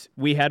case,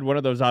 we had one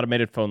of those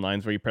automated phone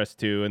lines where you press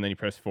 2, and then you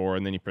press 4,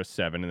 and then you press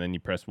 7, and then you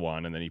press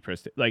 1, and then you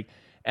press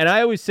and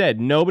I always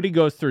said nobody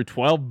goes through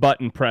 12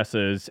 button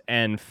presses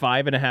and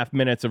 5.5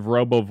 minutes of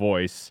robo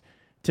voice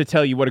to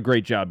tell you what a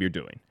great job you're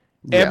doing.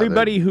 Yeah,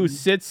 everybody who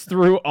sits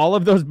through all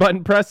of those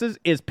button presses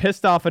is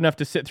pissed off enough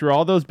to sit through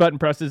all those button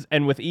presses,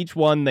 and with each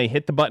one, they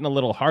hit the button a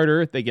little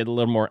harder. They get a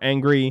little more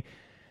angry.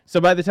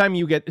 So by the time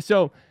you get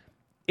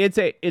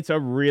it's a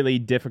really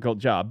difficult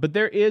job. But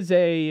there is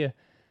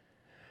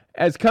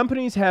as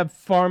companies have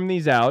farmed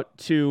these out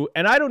to,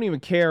 and I don't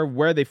even care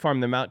where they farm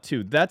them out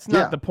to. That's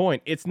not the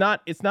point. It's not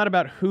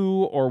about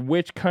who or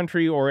which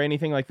country or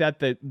anything like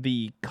that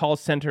the call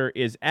center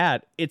is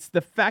at. It's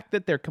the fact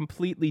that they're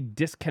completely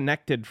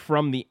disconnected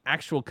from the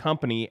actual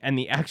company and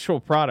the actual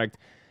product.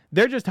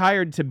 They're just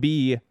hired to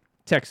be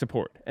tech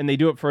support, and they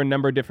do it for a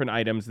number of different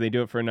items. They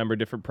do it for a number of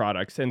different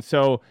products. And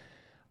so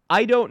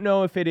I don't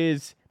know if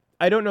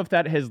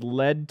that has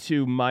led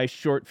to my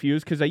short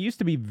fuse, because I used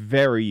to be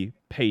very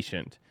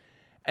patient.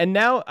 And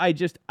now I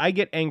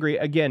get angry,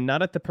 again,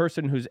 not at the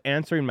person who's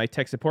answering my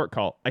tech support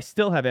call. I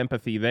still have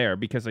empathy there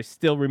because I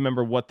still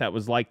remember what that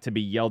was like to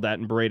be yelled at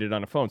and berated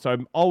on a phone. So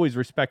I'm always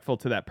respectful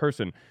to that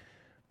person.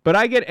 But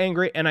I get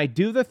angry and I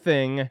do the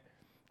thing.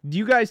 Do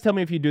you guys tell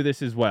me if you do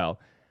this as well?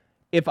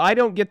 If I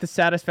don't get the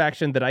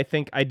satisfaction that I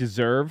think I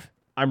deserve,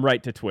 I'm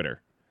right to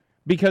Twitter.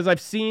 Because I've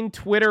seen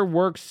Twitter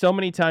work so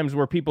many times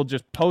where people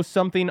just post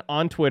something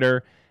on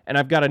Twitter, and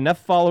I've got enough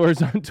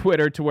followers on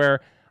Twitter to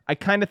where I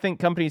kind of think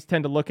companies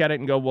tend to look at it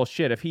and go, well,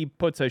 shit, if he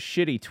puts a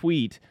shitty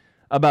tweet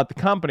about the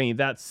company,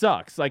 that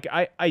sucks. Like,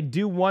 I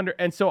do wonder.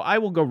 And so I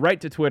will go right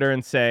to Twitter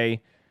and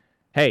say,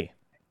 hey,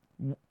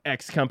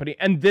 X company.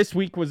 And this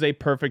week was a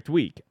perfect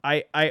week.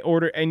 I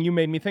ordered, and you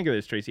made me think of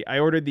this, Tracy. I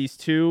ordered these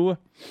 2,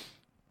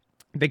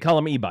 they call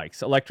them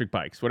e-bikes, electric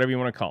bikes, whatever you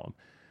want to call them,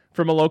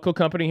 from a local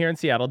company here in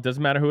Seattle.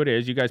 Doesn't matter who it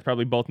is. You guys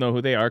probably both know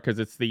who they are because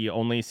it's the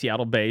only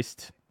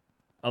Seattle-based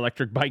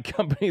electric bike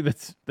company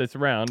that's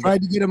around.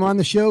 Tried to get them on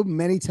the show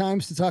many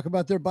times to talk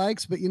about their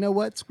bikes, but you know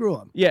what? Screw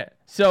them. Yeah.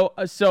 So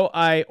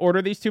I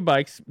order these 2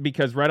 bikes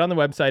because right on the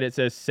website it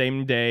says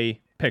same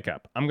day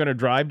pickup. I'm going to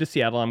drive to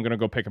Seattle. I'm going to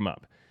go pick them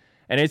up.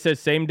 And it says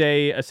same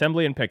day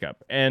assembly and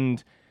pickup.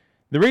 And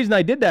the reason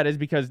I did that is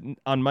because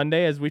on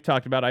Monday, as we've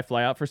talked about, I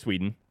fly out for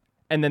Sweden.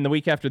 And then the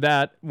week after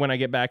that, when I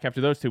get back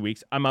after those 2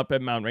 weeks, I'm up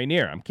at Mount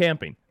Rainier. I'm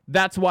camping.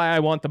 That's why I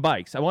want the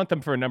bikes. I want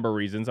them for a number of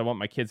reasons. I want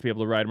my kids to be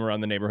able to ride them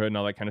around the neighborhood and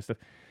all that kind of stuff.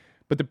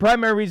 But the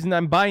primary reason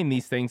I'm buying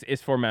these things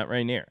is for Mount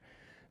Rainier.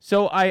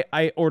 So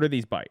I order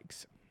these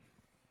bikes.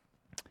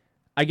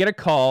 I get a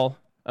call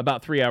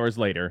about 3 hours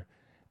later,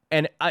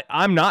 and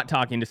I'm not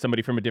talking to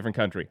somebody from a different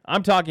country.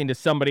 I'm talking to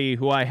somebody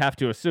who I have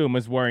to assume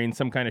is wearing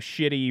some kind of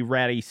shitty,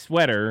 ratty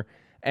sweater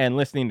and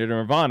listening to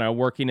Nirvana,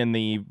 working in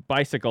the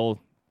bicycle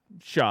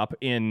shop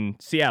in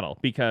Seattle,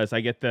 because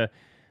I get the,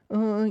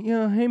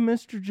 yeah, hey,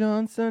 Mr.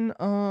 Johnson,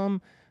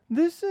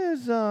 this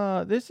is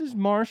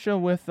Marsha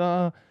with,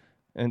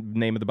 and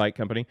name of the bike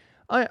company.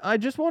 I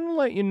just want to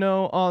let you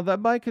know,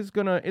 that bike is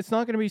it's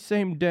not gonna be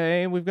same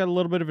day. We've got a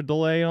little bit of a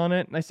delay on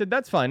it. And I said,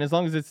 that's fine. As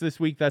long as it's this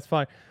week, that's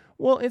fine.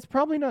 Well, it's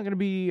probably not going to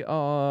be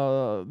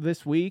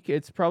this week.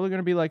 It's probably going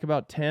to be like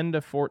about 10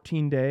 to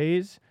 14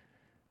 days.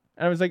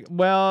 And I was like,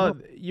 well,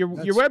 your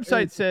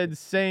website said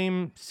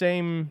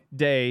same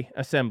day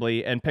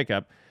assembly and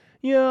pickup.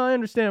 Yeah, I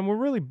understand. We're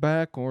really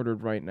back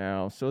ordered right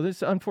now. So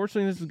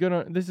unfortunately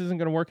this isn't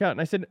going to work out.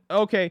 And I said,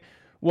 okay,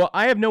 well,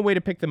 I have no way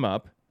to pick them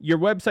up. Your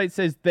website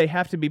says they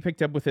have to be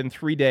picked up within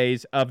 3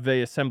 days of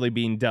the assembly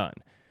being done.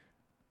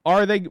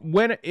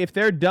 If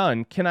they're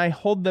done, can I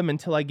hold them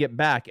until I get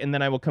back and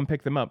then I will come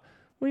pick them up?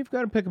 Well, you've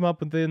got to pick them up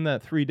within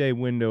that 3-day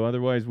window.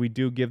 Otherwise, we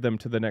do give them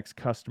to the next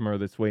customer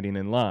that's waiting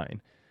in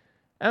line.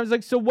 And I was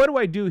like, so what do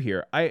I do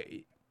here? Do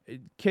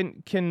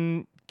you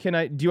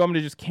want me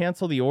to just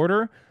cancel the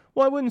order?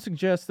 Well, I wouldn't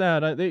suggest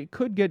that. They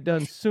could get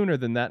done sooner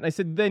than that. And I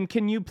said, then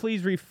can you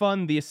please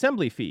refund the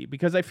assembly fee?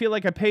 Because I feel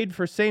like I paid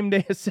for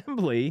same-day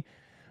assembly.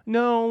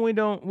 No, we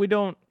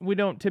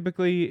don't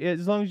typically,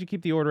 as long as you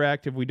keep the order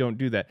active, we don't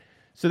do that.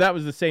 So that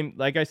was the same,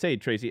 like I say,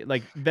 Tracy.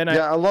 Like then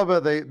I love how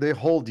they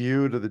hold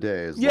you to the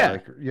days. Yeah,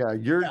 like,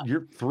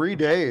 you're 3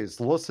 days.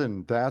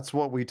 Listen, that's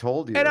what we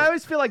told you. And I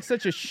always feel like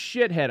such a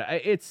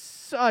shithead. It's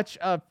such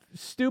a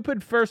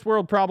stupid first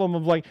world problem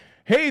of like,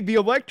 hey, the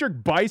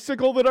electric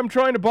bicycle that I'm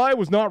trying to buy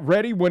was not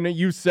ready when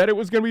you said it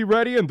was going to be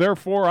ready, and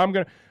therefore I'm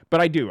gonna.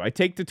 But I do. I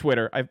take to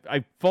Twitter.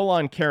 I full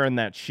on Karen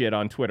that shit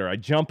on Twitter. I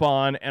jump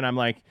on and I'm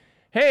like,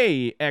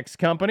 hey, X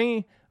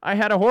company, I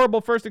had a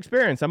horrible first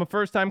experience. I'm a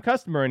first-time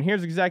customer, and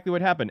here's exactly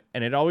what happened.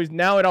 And it always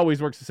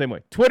works the same way.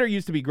 Twitter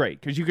used to be great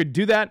because you could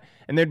do that,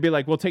 and they'd be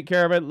like, we'll take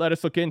care of it. Let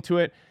us look into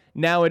it.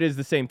 Now it is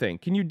the same thing.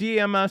 Can you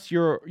DM us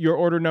your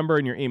order number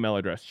and your email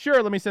address?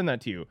 Sure, let me send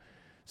that to you.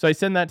 So I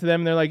send that to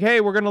them, and they're like, hey,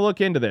 we're going to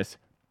look into this.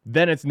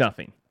 Then it's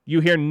nothing.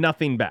 You hear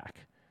nothing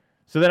back.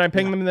 So then I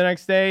ping them the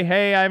next day.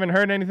 Hey, I haven't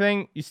heard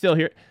anything. You still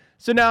hear.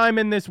 So now I'm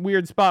in this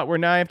weird spot where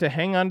now I have to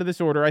hang on to this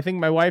order. I think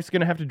my wife's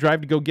going to have to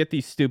drive to go get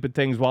these stupid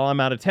things while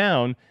I'm out of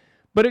town.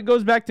 But it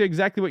goes back to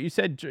exactly what you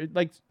said.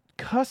 Like,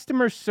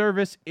 customer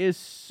service is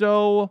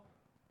so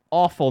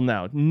awful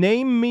now.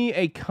 Name me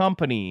a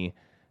company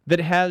that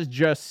has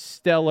just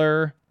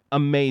stellar,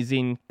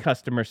 amazing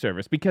customer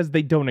service, because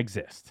they don't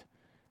exist.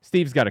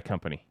 Steve's got a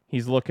company.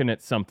 He's looking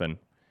at something.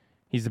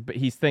 He's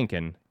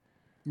thinking.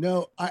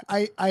 No,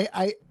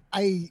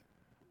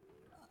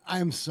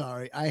 I'm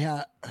sorry.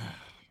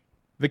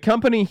 The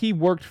company he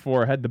worked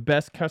for had the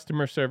best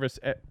customer service.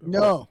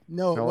 No,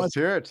 let's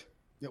hear it.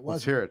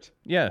 Let's hear it.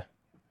 Yeah.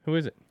 Who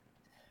is it?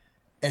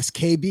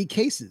 SKB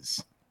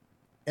Cases.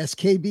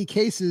 SKB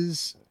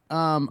Cases.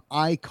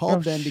 I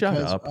called them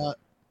because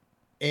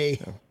a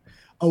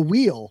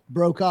wheel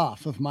broke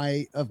off of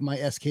my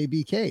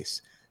SKB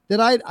case. That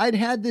I'd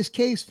had this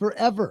case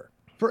forever,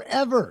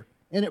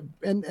 and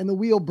the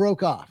wheel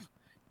broke off.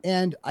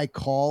 And I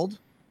called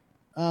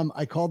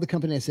the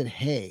company. I said,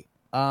 hey,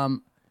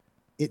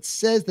 it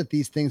says that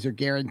these things are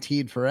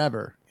guaranteed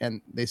forever.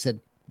 And they said,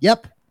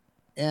 yep.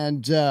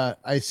 And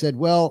I said,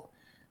 well,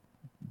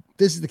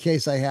 this is the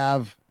case I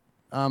have.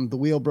 The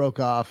wheel broke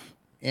off.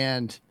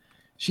 And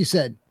she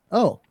said,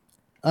 oh,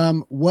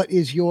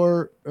 what's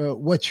your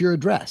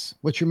address?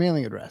 What's your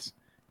mailing address?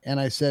 And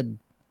I said,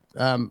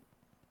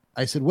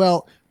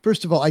 well,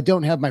 first of all, I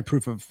don't have my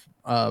proof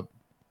of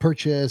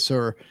purchase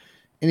or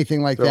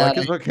anything like that. Like,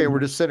 it's okay. We're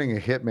just sending a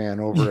hitman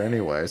over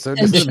anyway. So it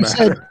doesn't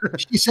matter.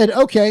 She said,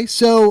 okay,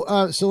 so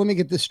let me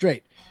get this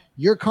straight.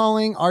 You're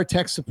calling our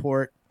tech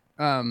support,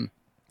 and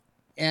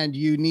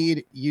you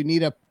need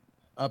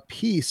a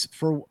piece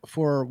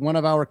for one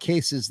of our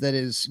cases that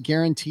is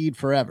guaranteed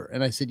forever.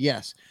 And I said,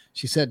 yes.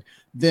 She said,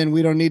 then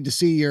we don't need to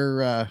see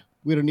your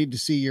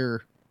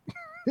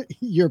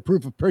your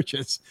proof of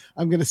purchase.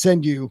 I'm going to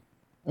send you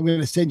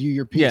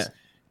your piece. Yeah.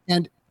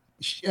 And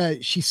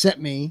she sent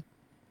me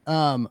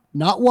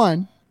not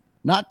one,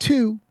 not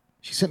two.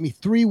 She sent me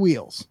 3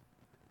 wheels.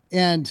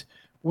 And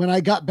when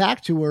I got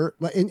back to her,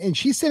 and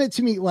she sent it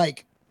to me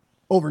like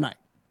overnight.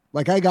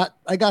 Like I got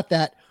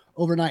that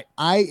overnight.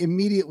 I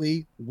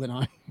immediately went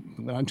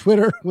on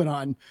Twitter, went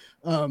on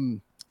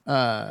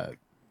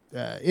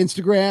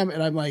Instagram,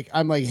 and I'm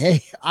like,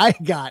 hey, I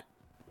got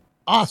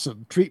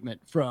awesome treatment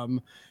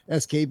from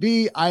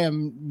SKB. I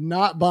am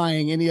not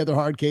buying any other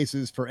hard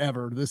cases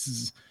forever. This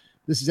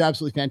is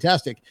absolutely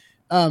fantastic.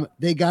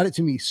 They got it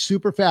to me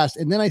super fast.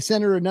 And then I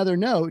sent her another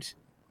note.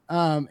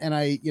 And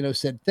I,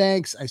 said,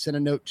 thanks. I sent a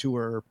note to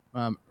her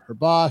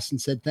boss and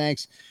said,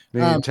 thanks.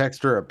 Then you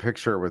text her a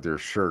picture with your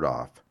shirt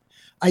off.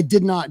 I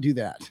did not do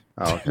that.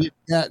 Oh, okay.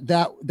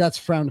 That's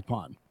frowned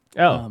upon.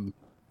 Oh,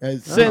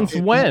 since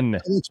when? I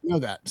let you know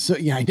that. So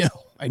yeah,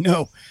 I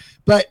know,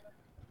 but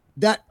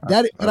I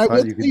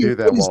thought you could do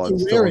that while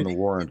it's still in the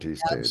warranty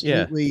stage.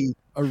 Absolutely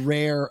a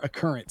rare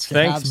occurrence.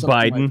 Thanks,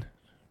 Biden.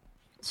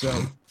 So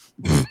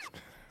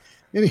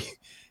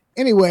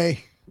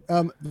anyway,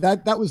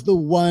 that was the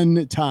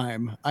one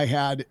time I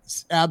had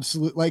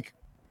absolute, like,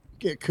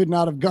 it could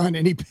not have gone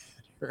any better.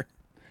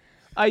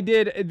 I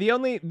did. The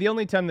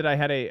only time that I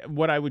had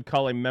what I would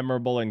call a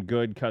memorable and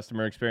good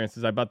customer experience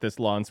is I bought this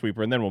lawn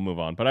sweeper, and then we'll move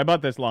on. But I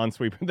bought this lawn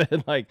sweeper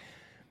that I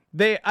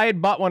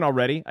had bought one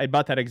already. I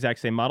bought that exact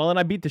same model, and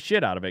I beat the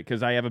shit out of it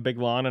because I have a big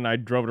lawn and I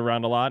drove it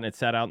around a lot, and it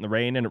sat out in the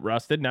rain and it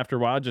rusted. And after a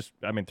while,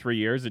 3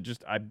 years,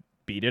 I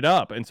beat it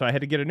up, and so I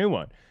had to get a new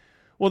one.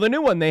 Well, the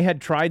new one, they had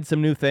tried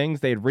some new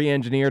things. They had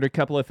re-engineered a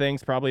couple of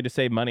things, probably to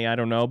save money. I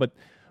don't know, but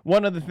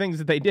one of the things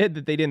that they did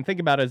that they didn't think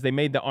about is they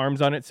made the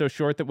arms on it so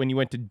short that when you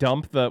went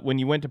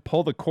to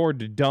pull the cord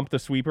to dump the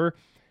sweeper,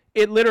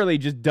 it literally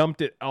just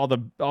dumped all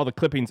the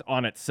clippings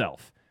on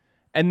itself.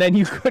 And then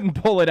you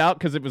couldn't pull it out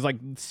because it was like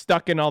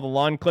stuck in all the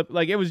lawn clip.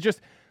 Like it was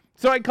just,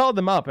 so I called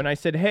them up and I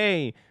said,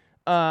 hey,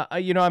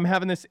 I'm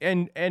having this,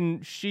 and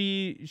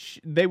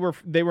they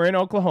were in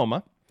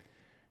Oklahoma.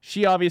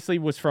 She obviously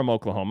was from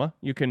Oklahoma.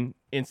 You can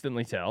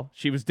instantly tell.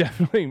 She was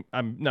definitely,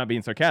 I'm not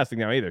being sarcastic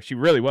now either. She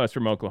really was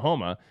from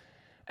Oklahoma.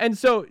 And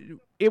so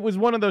it was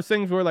one of those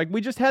things where, like,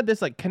 we just had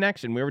this, like,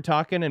 connection. We were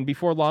talking, and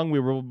before long, we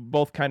were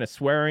both kind of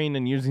swearing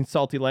and using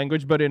salty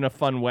language, but in a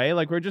fun way.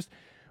 Like,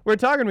 we're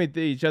talking with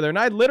each other. And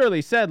I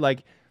literally said,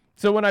 like,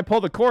 so when I pull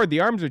the cord,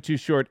 the arms are too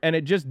short, and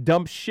it just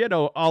dumps shit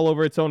all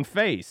over its own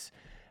face.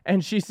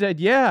 And she said,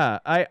 yeah,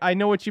 I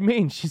know what you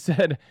mean. She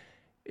said,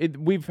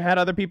 we've had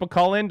other people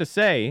call in to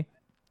say,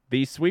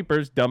 these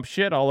sweepers dump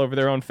shit all over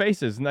their own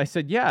faces. And I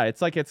said, yeah,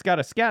 it's like it's got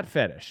a scat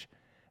fetish.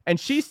 And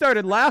she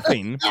started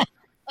laughing.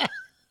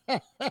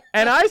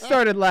 And I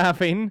started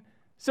laughing.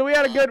 So we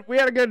had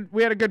a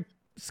good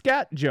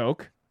scat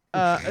joke,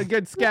 a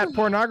good scat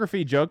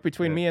pornography joke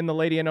between me and the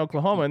lady in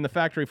Oklahoma in the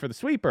factory for the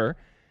sweeper.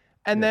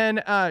 And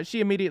then she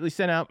immediately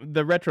sent out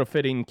the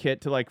retrofitting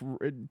kit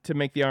to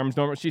make the arms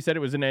normal. She said it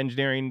was in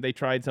engineering. They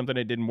tried something,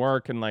 it didn't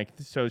work, and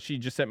so she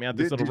just sent me out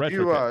this little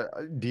retrofit.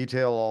 Did you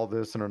detail all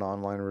this in an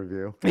online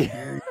review?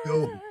 There you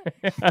go.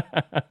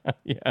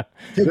 Yeah.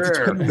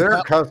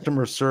 Their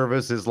customer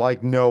service is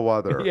like no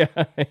other.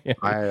 Yeah.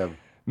 I have.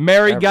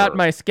 Mary got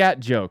my scat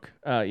joke.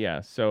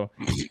 Yeah. So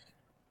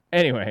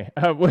anyway,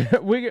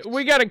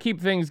 we got to keep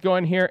things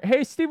going here.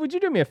 Hey, Steve, would you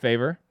do me a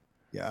favor?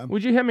 Yeah.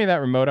 Would you hand me that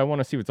remote? I want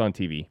to see what's on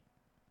TV.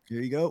 Here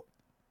you go.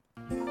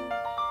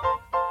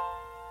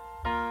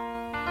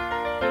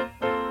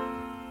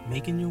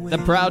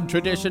 The proud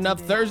tradition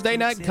of Thursday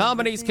night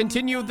comedies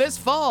continue this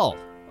fall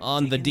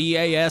on the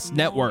DAS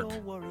network.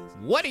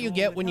 What do you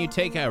get when you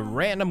take a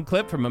random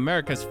clip from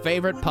America's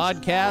favorite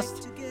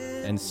podcast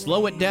and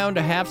slow it down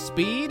to half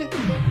speed?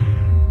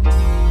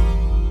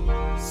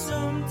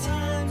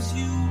 Sometimes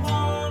you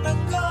wanna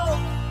go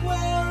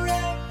where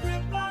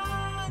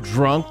everybody...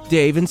 Drunk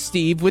Dave and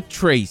Steve with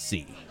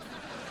Tracy.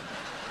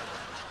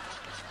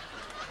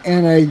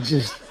 And I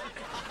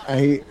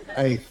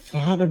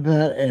thought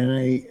about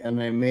it, and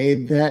I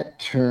made that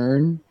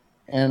turn,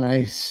 and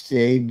I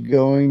stayed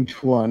going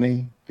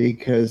 20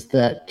 because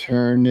that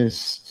turn is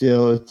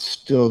still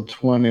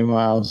 20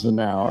 miles an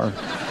hour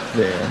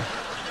there.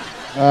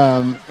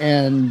 And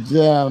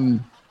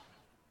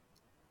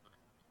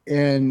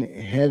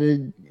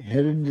headed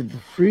to the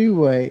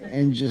freeway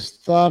and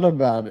just thought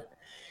about it.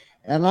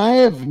 And I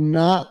have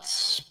not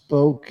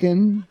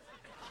spoken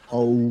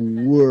a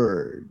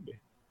word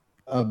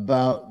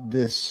about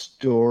this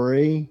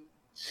story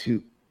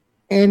to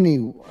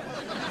anyone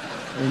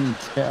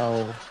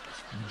until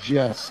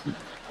just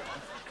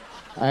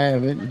I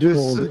haven't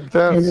told it.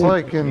 That's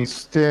like in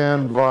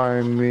Stand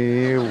By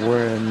Me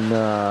when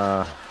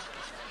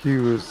he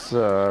was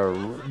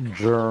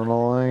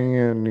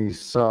journaling and he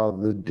saw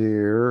the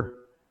deer.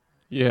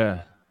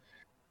 Yeah.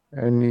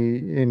 And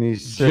he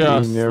said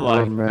Just he never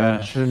like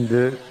mentioned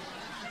it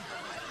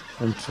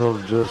until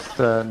just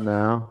that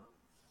now.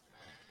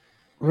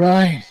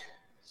 Right.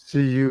 So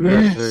you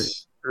got to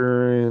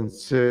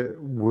experience it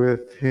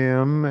with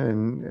him,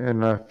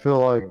 and I feel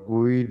like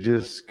we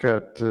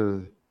got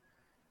to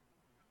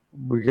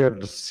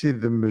see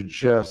the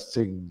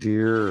majestic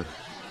deer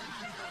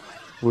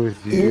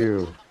with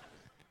you.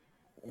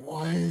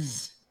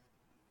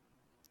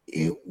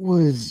 It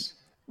was.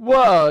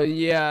 Well,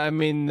 yeah, I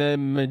mean, the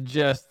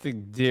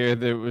majestic deer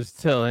that was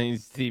telling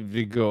Steve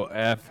to go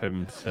F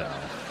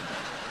himself.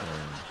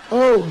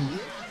 Oh,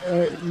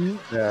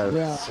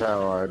 That's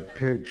how I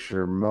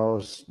picture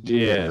most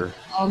deer.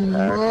 among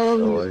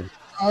Actually,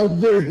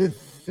 other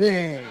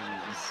things.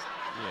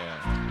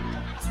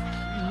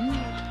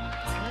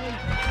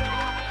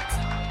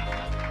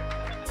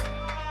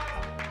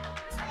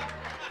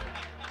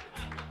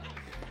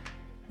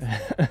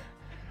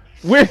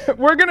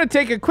 We're gonna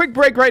take a quick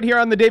break right here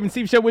on the Dave and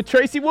Steve Show with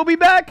Tracy. We'll be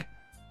back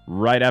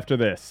right after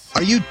this.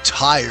 Are you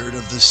tired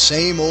of the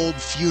same old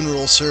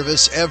funeral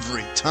service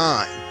every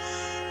time?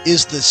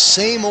 Is the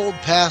same old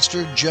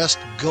pastor just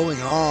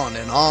going on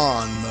and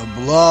on, the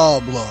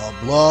blah, blah,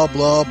 blah,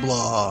 blah,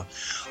 blah?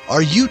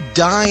 Are you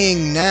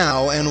dying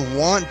now and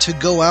want to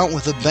go out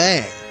with a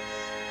bang?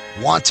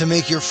 Want to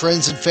make your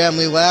friends and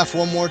family laugh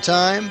one more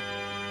time?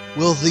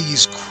 Will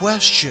these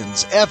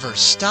questions ever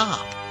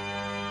stop?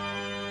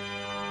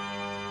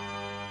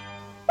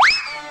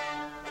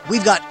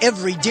 We've got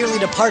every dearly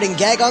departing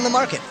gag on the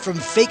market, from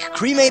fake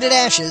cremated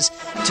ashes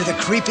to the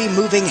creepy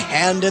moving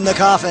hand in the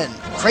coffin.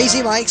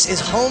 Crazy Mike's is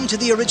home to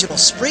the original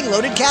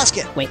spring-loaded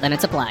casket. Weight limit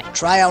supply.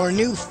 Try our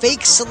new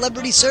fake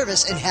celebrity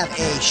service and have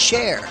a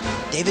Cher,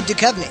 David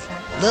Duchovny,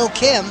 Lil'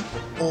 Kim,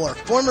 or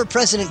former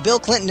President Bill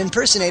Clinton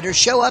impersonators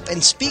show up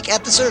and speak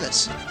at the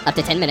service. Up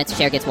to 10 minutes,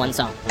 Cher gets one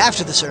song.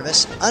 After the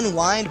service,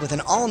 unwind with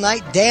an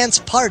all-night dance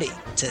party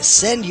to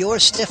send your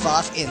stiff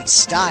off in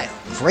style.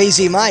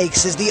 Crazy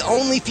Mike's is the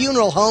only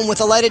funeral home with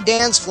a lighted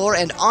dance floor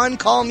and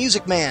on-call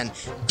music man,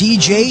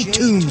 DJ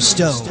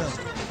Tombstone.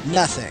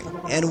 Nothing,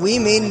 and we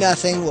mean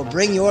nothing, will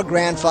bring your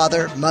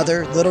grandfather,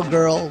 mother, little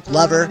girl,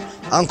 lover,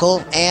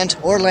 uncle, aunt,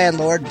 or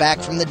landlord back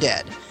from the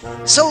dead.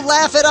 So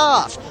laugh it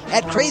off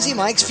at Crazy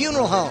Mike's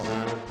Funeral Home.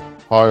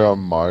 Hi,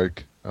 I'm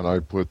Mike, and I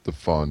put the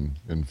fun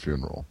in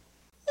funeral.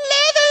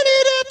 Living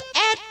it up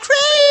at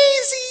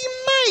Crazy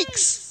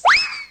Mike's.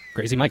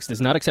 Crazy Mike's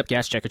does not accept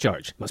gas check or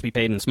charge. Must be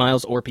paid in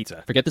smiles or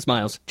pizza. Forget the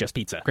smiles, just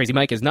pizza. Crazy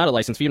Mike is not a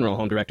licensed funeral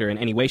home director in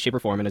any way, shape, or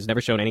form and has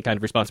never shown any kind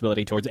of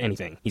responsibility towards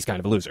anything. He's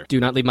kind of a loser. Do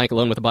not leave Mike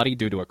alone with a body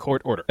due to a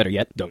court order. Better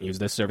yet, don't use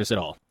this service at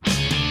all.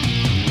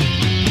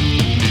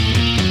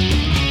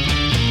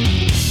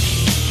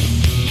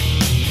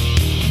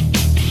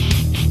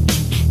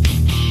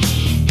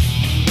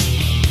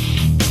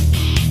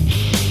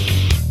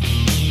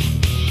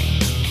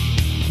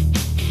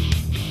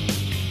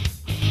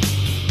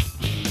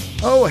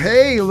 Oh,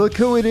 hey, look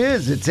who it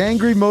is. It's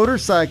Angry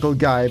Motorcycle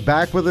Guy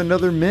back with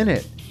another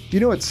minute. You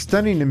know, it's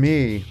stunning to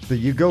me that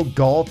you go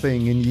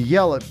golfing and you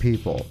yell at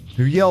people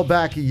who yell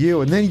back at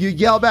you, and then you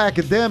yell back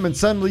at them and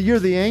suddenly you're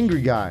the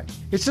angry guy.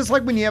 It's just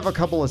like when you have a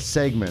couple of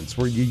segments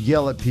where you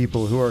yell at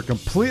people who are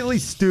completely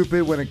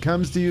stupid when it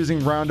comes to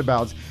using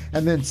roundabouts,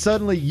 and then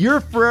suddenly you're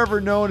forever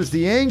known as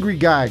the angry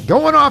guy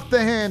going off the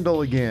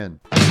handle again.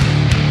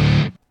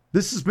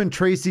 This has been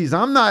Tracy's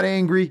I'm Not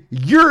Angry,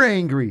 You're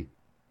Angry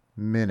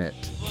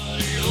minute.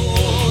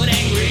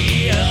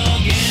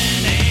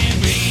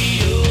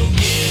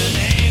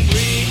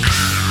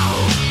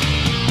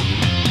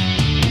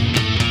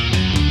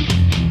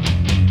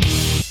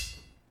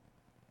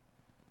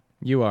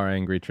 You are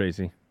angry,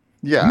 Tracy.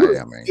 Yeah, I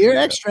am angry. You're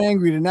extra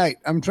angry tonight.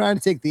 I'm trying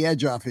to take the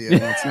edge off of you.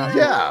 It's not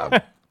Yeah.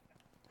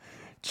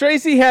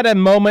 Tracy had a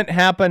moment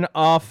happen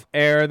off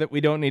air that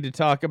we don't need to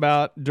talk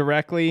about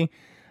directly,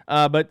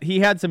 but he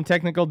had some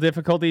technical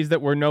difficulties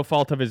that were no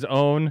fault of his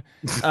own,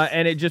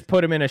 and it just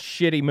put him in a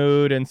shitty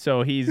mood, and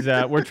so he's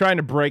we're trying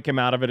to break him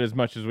out of it as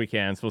much as we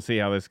can, so we'll see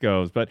how this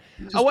goes. But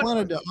I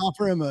wanted to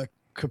offer him a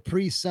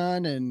Capri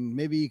Sun, and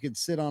maybe you could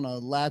sit on a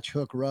latch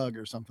hook rug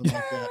or something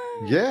like that.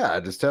 Yeah,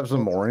 just have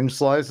some orange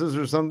slices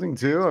or something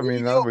too. I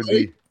mean, that would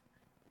be.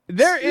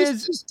 there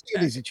is... Just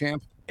take it easy,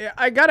 champ.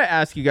 I gotta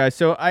ask you guys.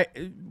 So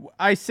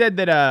I said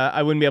that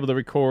I wouldn't be able to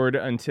record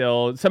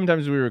until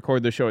sometimes we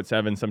record the show at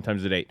 7,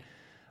 sometimes at 8.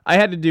 I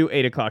had to do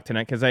 8 o'clock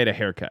tonight because I had a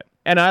haircut,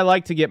 and I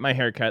like to get my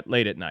haircut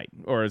late at night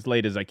or as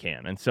late as I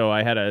can, and so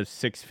I had a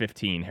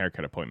 6:15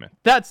 haircut appointment.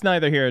 That's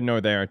neither here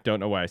nor there. Don't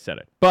know why I said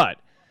it, but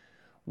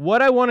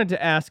what I wanted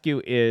to ask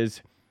you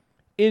is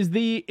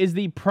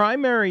the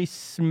primary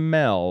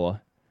smell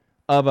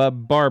of a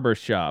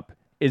barbershop,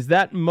 is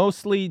that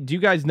mostly? Do you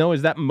guys know?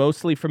 Is that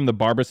mostly from the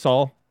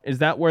Barbasol? Is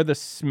that where the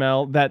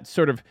smell, that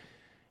sort of,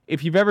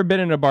 if you've ever been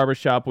in a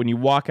barbershop, when you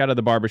walk out of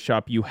the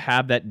barbershop, you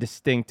have that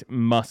distinct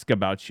musk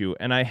about you.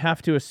 And I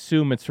have to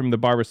assume it's from the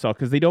Barbasol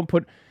because they don't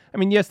put, I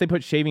mean, yes, they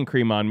put shaving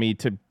cream on me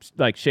to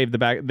like shave the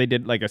back. They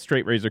did like a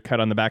straight razor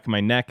cut on the back of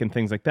my neck and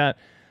things like that.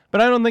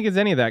 But I don't think it's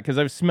any of that because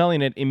I was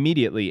smelling it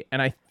immediately.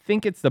 And I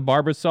think it's the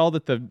Barbasol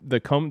that the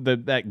comb,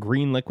 that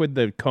green liquid,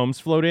 the combs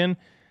float in.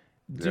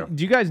 Do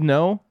you guys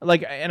know?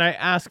 Like, and I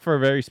ask for a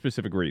very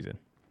specific reason.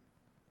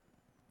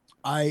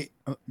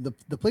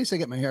 The place I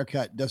get my hair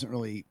cut doesn't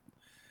really.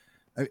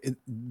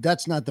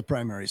 That's not the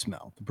primary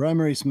smell. The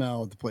primary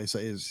smell at the place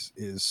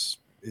is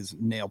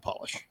nail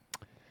polish.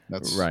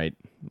 That's right.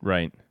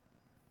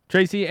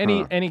 Tracy,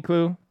 any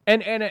clue?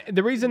 And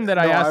the reason that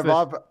I asked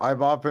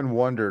I've often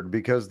wondered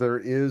because there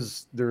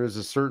is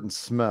a certain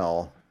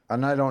smell,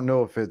 and I don't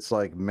know if it's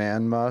like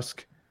man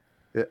musk.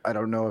 I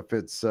don't know if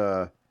it's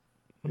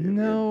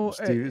No,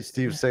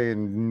 Steve's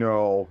saying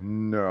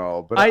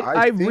no, but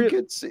I think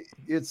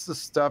it's the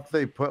stuff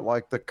they put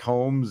like the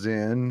combs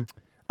in.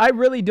 I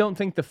really don't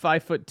think the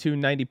 5'2",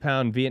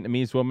 90-pound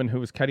Vietnamese woman who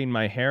was cutting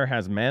my hair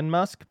has man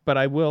musk, but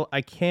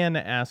I can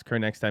ask her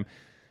next time.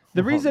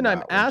 The reason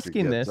I'm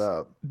asking this,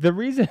 the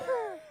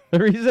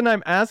reason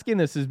I'm asking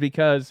this is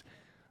because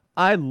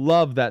I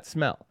love that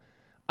smell.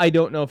 I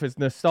don't know if it's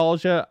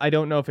nostalgia. I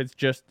don't know if it's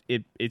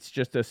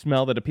just a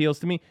smell that appeals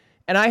to me.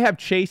 And I have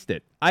chased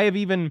it. I have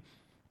even,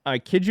 I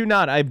kid you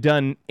not, I've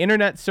done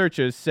internet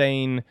searches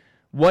saying,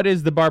 what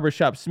is the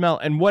barbershop smell?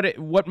 And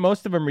what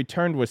most of them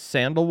returned was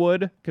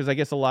sandalwood, because I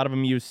guess a lot of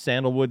them use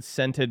sandalwood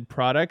scented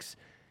products.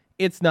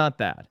 It's not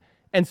that.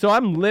 And so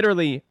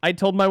I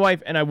told my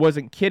wife, and I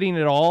wasn't kidding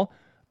at all,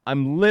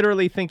 I'm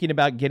literally thinking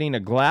about getting a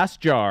glass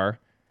jar,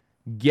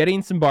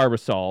 getting some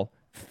Barbasol,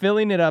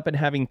 filling it up, and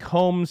having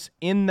combs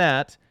in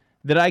that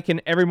I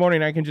can, every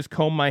morning I can just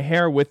comb my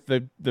hair with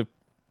the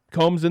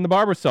combs in the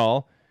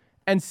Barbasol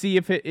and see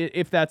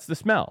if that's the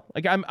smell.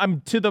 Like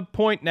I'm to the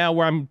point now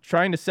where I'm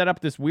trying to set up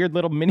this weird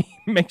little mini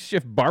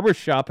makeshift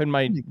barbershop in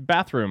my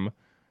bathroom.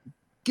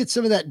 Get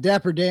some of that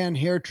Dapper Dan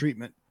hair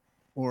treatment,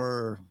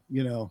 or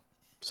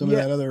some of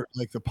that other,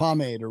 like the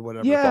pomade or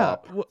whatever. Yeah.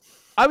 Well,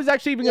 I was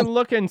actually even gonna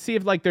look and see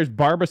if like there's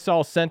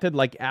Barbasol scented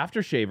like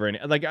aftershave or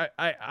anything. Like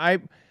I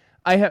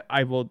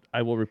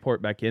will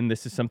report back in.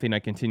 This is something I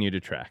continue to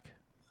track.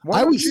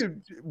 Why don't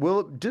you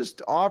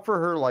just offer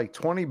her like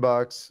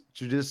 $20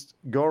 to just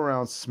go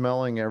around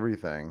smelling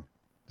everything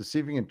to see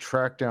if you can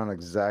track down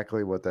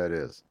exactly what that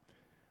is?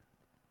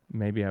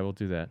 Maybe I will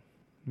do that.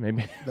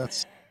 Maybe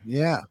that's do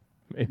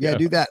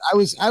that.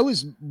 I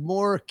was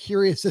more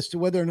curious as to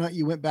whether or not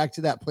you went back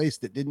to that place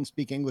that didn't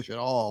speak English at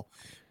all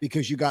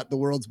because you got the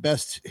world's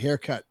best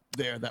haircut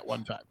there that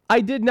one time.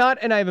 I did not,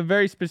 and I have a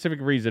very specific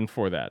reason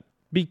for that.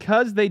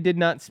 Because they did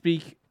not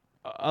speak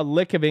a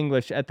lick of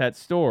English at that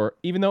store,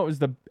 even though it was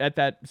at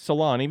that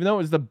salon, even though it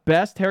was the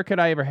best haircut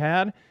I ever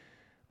had,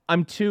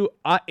 and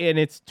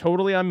it's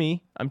totally on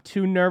me. I'm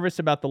too nervous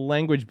about the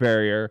language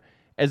barrier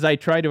as I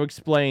try to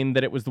explain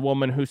that it was the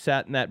woman who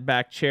sat in that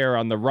back chair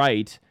on the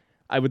right.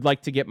 I would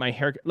like to get my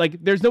hair.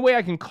 Like, there's no way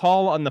I can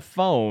call on the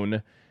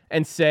phone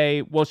and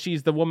say, well,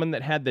 she's the woman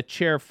that had the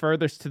chair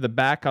furthest to the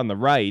back on the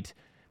right,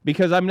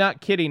 because I'm not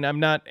kidding. I'm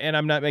not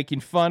making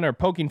fun or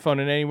poking fun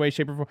in any way,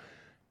 shape, or form.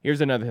 Here's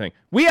another thing.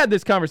 We had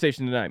this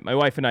conversation tonight, my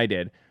wife and I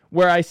did,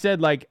 where I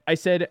said,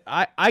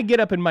 I get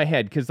up in my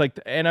head because,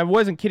 and I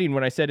wasn't kidding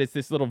when I said it's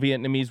this little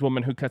Vietnamese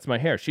woman who cuts my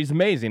hair. She's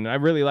amazing, and I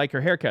really like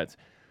her haircuts.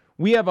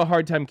 We have a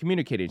hard time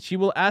communicating. She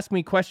will ask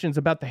me questions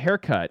about the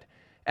haircut,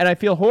 and I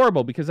feel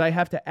horrible because I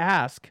have to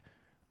ask,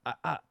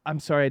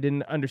 I'm sorry, I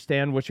didn't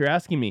understand what you're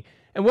asking me.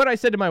 And what I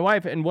said to my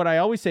wife, and what I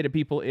always say to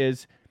people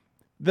is,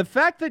 the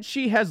fact that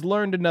she has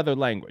learned another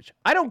language,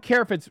 I don't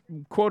care if it's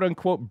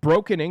quote-unquote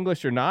broken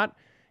English or not,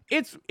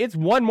 it's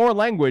one more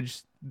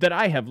language that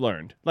I have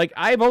learned. Like,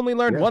 I've only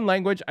learned one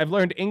language. I've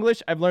learned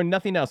English. I've learned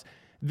nothing else.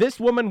 This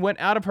woman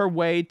went out of her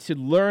way to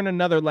learn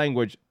another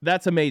language.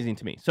 That's amazing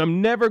to me. So I'm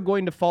never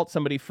going to fault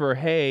somebody for,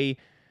 hey,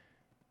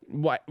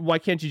 why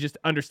can't you just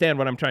understand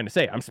what I'm trying to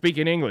say? I'm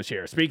speaking English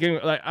here.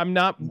 I'm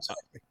not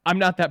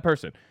that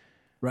person.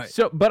 Right.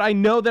 So, but I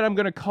know that I'm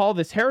going to call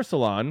this hair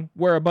salon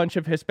where a bunch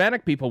of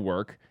Hispanic people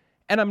work,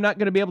 and I'm not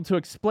going to be able to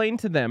explain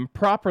to them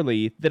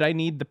properly that I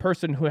need the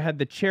person who had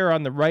the chair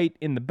on the right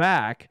in the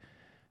back.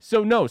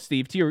 So no,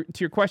 Steve, to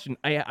your question,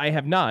 I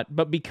have not,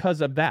 but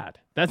because of that,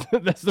 that's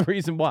the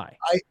reason why.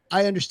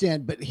 I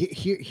understand, but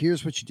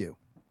here's what you do.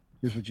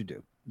 Here's what you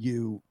do.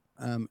 You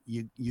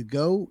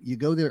go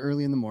there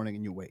early in the morning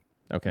and you wait.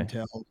 Okay.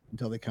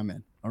 Until they come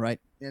in. All right.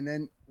 And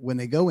then when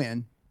they go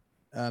in,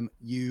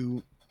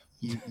 you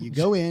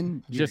go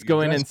in. Just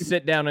go in and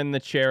sit down in the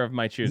chair of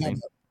my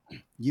choosing.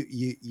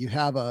 You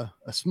have a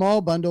small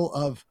bundle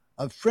of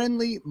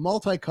friendly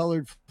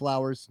multicolored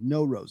flowers,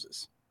 no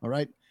roses. All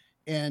right.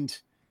 And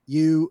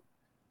you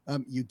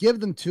give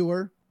them to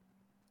her,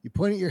 you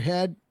point at your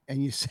head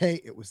and you say,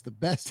 it was the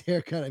best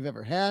haircut I've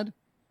ever had.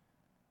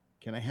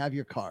 Can I have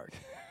your card?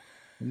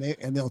 And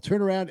they'll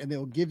turn around and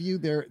they'll give you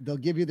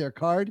their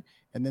card,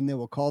 and then they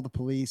will call the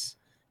police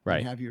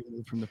and have you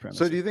removed from the premise.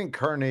 So do you think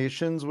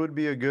carnations would that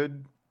be a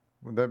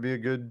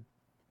good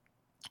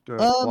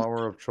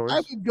flower of choice?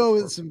 I would go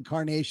with some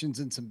carnations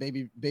and some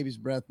baby's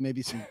breath,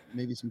 maybe some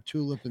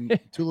tulips and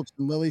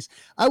lilies.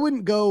 I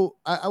wouldn't go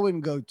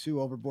too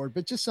overboard,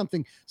 but just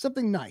something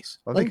nice.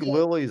 I think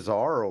lilies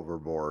are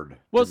overboard.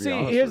 Well, see,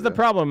 here's the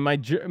problem.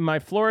 My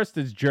florist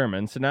is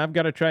German, so now I've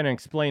got to try to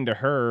explain to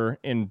her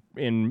in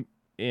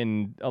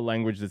a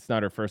language that's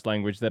not her first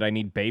language that I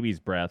need baby's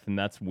breath, and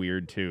that's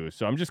weird too.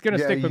 So I'm just gonna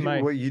stick with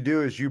what you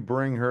do is you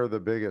bring her the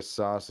biggest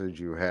sausage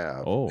you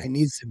have. Oh, I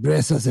need some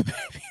breast as a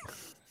baby.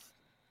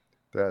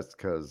 That's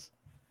because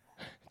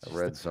I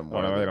read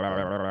somewhere.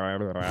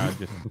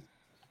 Just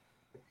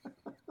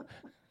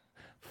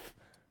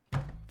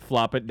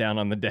flop it down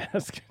on the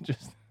desk.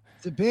 Just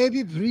the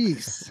baby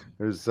breathes.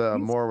 There's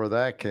more where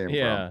that came from.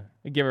 Yeah,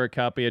 give her a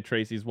copy of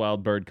Tracy's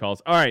Wild Bird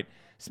Calls. All right,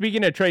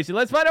 speaking of Tracy,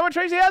 let's find out what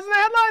Tracy has in the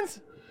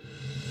headlines.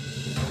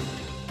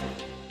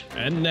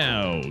 And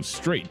now,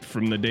 straight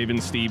from the Dave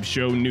and Steve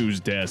Show news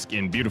desk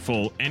in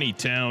beautiful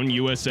Anytown,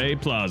 USA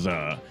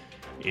Plaza,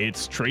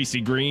 it's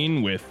Tracy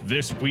Green with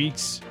this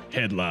week's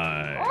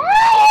headline.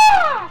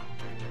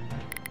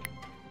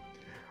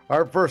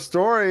 Our first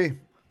story,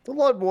 the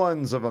loved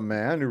ones of a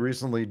man who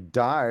recently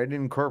died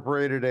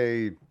incorporated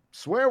a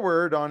swear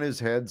word on his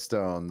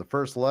headstone. The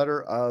first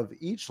letter of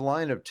each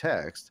line of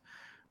text,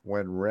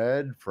 when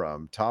read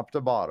from top to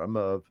bottom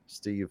of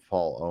Steve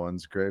Paul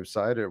Owens'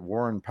 gravesite at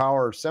Warren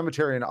Power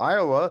Cemetery in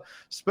Iowa,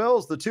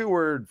 spells the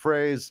two-word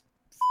phrase,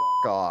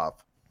 fuck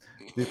off.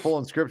 The full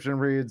inscription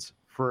reads,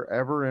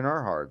 forever in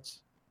our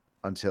hearts,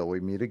 until we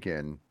meet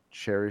again,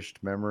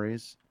 cherished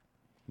memories,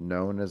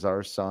 known as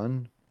our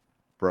son,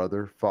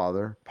 brother,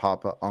 father,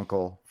 papa,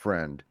 uncle,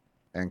 friend,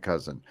 and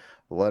cousin.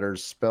 The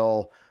letters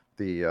spell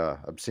the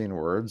obscene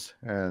words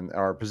and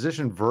are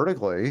positioned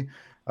vertically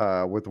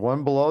with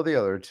one below the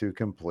other to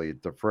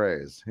complete the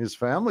phrase. His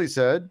family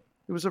said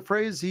it was a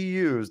phrase he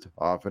used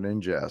often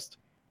in jest.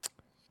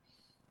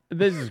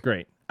 This is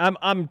great. I'm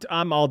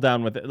all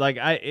down with it. Like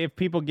if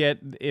people get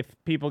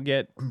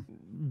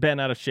bent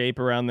out of shape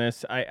around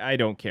this, I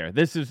don't care.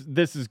 This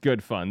is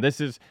good fun.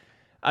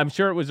 I'm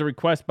sure it was a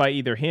request by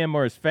either him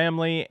or his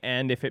family,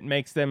 and if it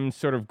makes them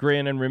sort of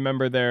grin and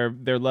remember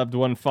their loved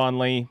one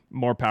fondly,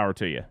 more power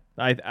to you.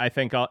 I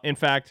think in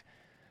fact,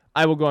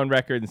 I will go on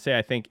record and say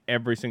I think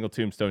every single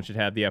tombstone should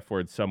have the F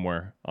word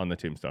somewhere on the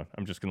tombstone.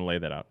 I'm just going to lay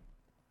that out.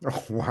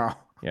 Oh, wow.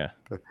 Yeah.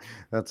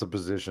 That's a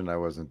position I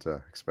wasn't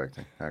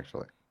expecting,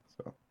 actually.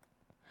 So,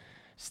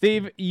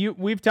 Steve,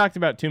 we've talked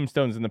about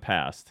tombstones in the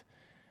past.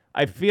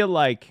 I feel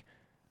like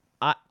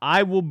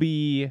I will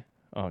be...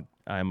 Oh,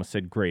 I almost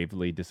said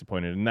gravely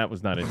disappointed, and that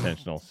was not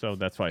intentional, so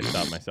that's why I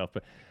stopped myself.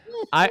 But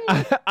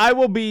I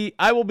will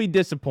be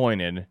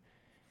disappointed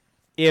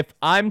if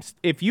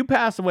you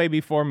pass away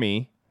before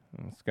me.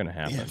 It's gonna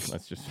happen. Yes.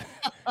 Let's just.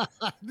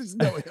 There's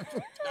no ifs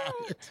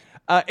about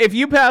it. If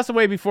you pass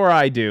away before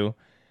I do,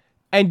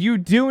 and you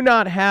do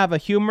not have a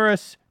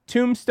humorous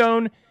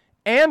tombstone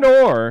and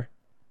or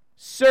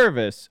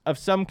service of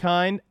some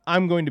kind,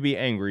 I'm going to be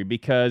angry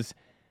because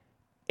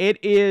that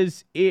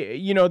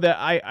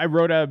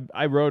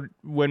I wrote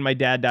when my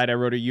dad died. I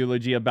wrote a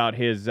eulogy about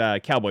his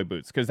cowboy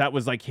boots because that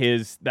was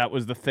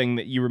the thing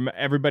that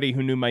everybody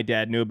who knew my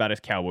dad knew about his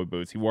cowboy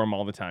boots. He wore them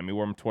all the time. He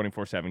wore them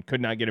 24/7.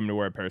 Could not get him to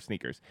wear a pair of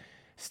sneakers.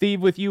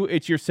 Steve, with you,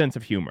 it's your sense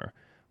of humor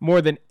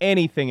more than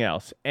anything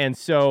else. And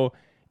so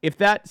if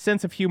that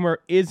sense of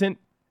humor isn't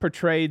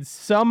portrayed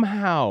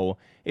somehow,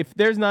 if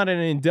there's not an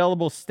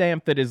indelible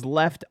stamp that is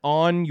left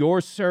on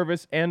your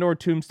service and or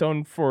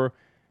tombstone for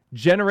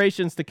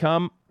generations to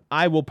come,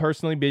 I will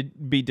personally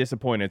be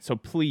disappointed. So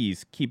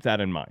please keep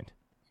that in mind.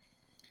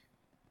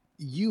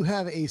 You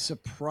have a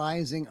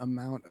surprising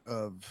amount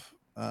of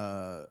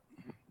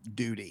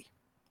duty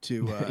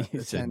to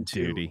attend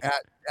to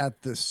at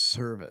the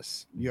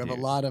service. You have a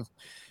lot of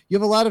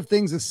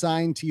things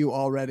assigned to you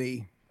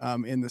already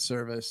in the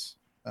service.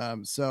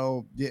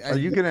 So are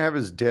you going to have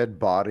his dead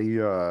body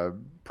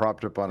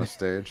propped up on a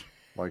stage,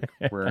 like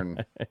wearing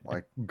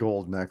like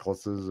gold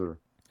necklaces or?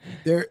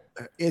 There,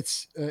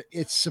 it's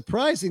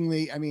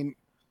surprisingly. I mean,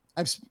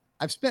 I've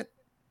spent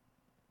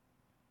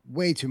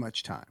way too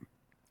much time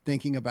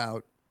thinking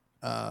about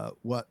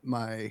what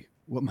my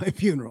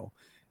funeral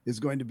is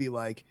going to be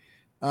like,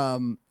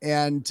 and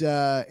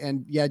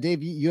yeah,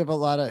 Dave, you have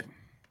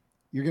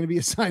you're going to be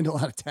assigned a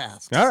lot of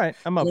tasks. All right,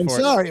 I'm up for it. I'm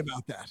sorry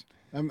about that.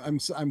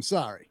 I'm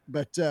sorry,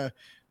 but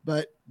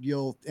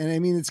you'll, and I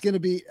mean, it's going to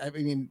be. I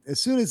mean,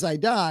 as soon as I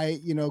die,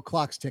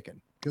 clock's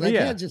ticking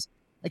because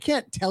I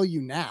can't tell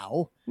you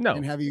now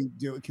and have you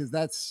do it because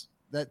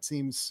that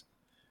seems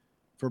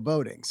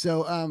foreboding.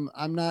 So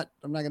I'm not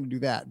going to do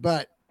that.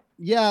 But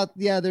yeah,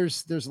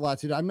 there's a lot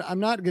to do. I'm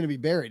not going to be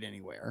buried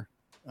anywhere.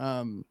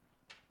 I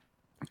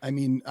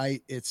mean,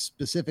 it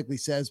specifically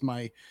says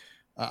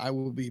I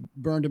will be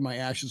burned and my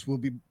ashes will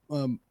be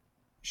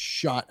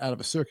shot out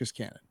of a circus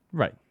cannon.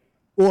 Right.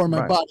 Or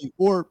my body,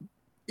 or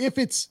if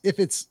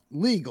it's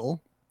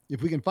legal,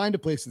 if we can find a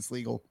place that's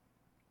legal,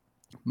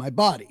 my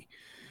body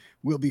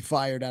will be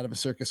fired out of a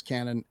circus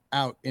cannon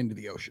out into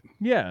the ocean.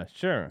 Yeah,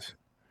 sure.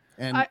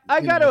 And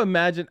I got to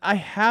imagine, I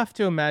have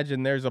to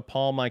imagine there's a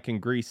palm I can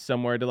grease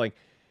somewhere to, like,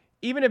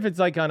 even if it's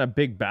like on a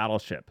big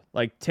battleship,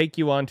 like take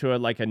you onto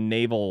a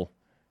naval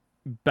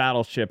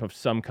battleship of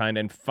some kind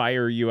and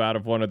fire you out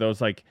of one of those,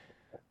 like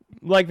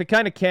the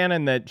kind of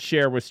cannon that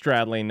Cher was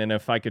straddling in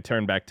If I Could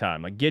Turn Back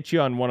Time, like get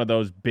you on one of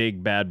those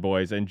big bad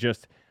boys and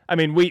just, I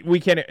mean, we've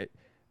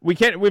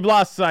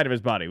lost sight of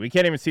his body. We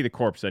can't even see the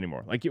corpse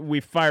anymore. Like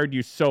we fired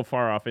you so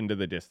far off into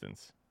the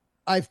distance.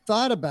 I've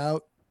thought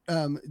about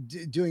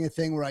doing a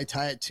thing where I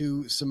tie it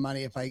to some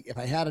money. If I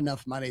had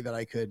enough money that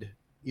I could,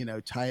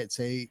 tie it,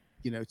 say,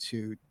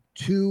 to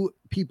two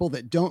people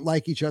that don't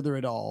like each other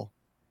at all,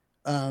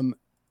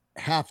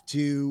 have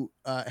to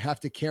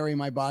carry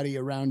my body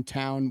around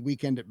town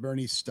Weekend at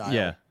Bernie's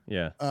style.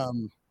 Yeah.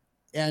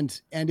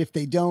 And if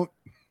they don't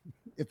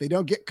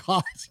get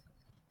caught,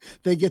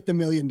 they get the $1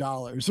 million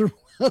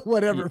or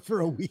whatever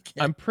for a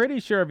weekend. I'm pretty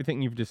sure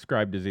everything you've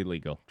described is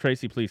illegal.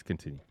 Tracy, please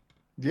continue.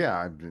 Yeah,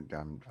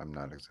 I'm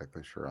not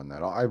exactly sure on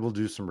that. I will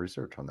do some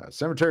research on that.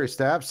 Cemetery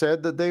staff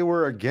said that they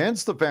were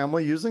against the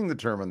family using the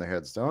term on the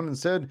headstone and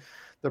said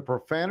the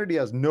profanity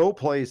has no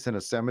place in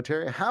a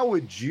cemetery. How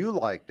would you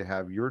like to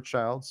have your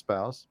child,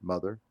 spouse,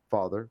 mother,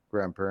 father,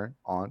 grandparent,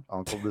 aunt,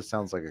 uncle? This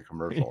sounds like a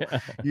commercial. Yeah.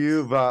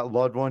 You've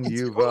loved one. It's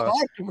You've one of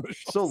our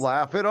commercials. so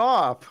laugh it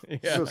off.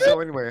 Yeah. So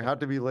anyway,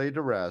 had to be laid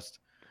to rest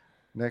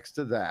next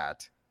to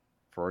that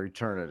for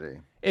eternity.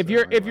 If So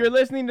you're anyway.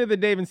 listening to the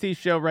Dave and Steve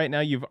show right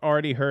now, you've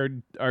already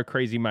heard our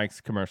Crazy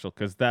Mike's commercial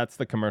because that's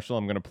the commercial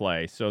I'm going to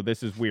play. So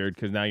this is weird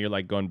because now you're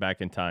like going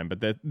back in time.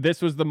 But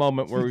this was the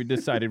moment where we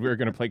decided we were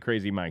going to play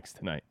Crazy Mike's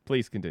tonight.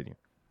 Please continue.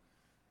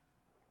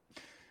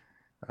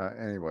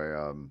 Anyway,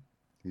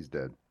 he's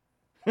dead.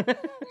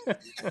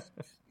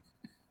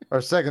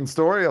 Our second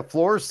story, a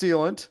floor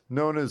sealant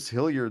known as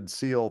Hilliard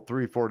Seal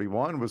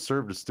 341 was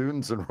served to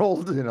students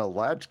enrolled in a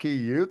latchkey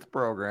youth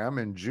program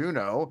in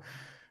Juneau.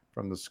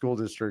 From the school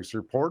district's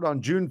report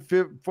on June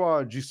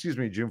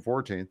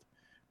 14th,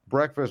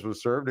 breakfast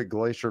was served at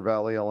Glacier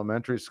Valley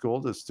Elementary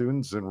School to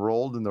students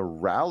enrolled in the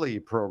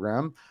Rally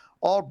program.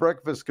 All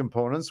breakfast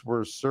components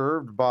were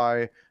served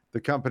by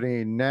the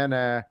company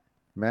Nana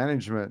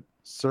Management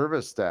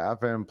service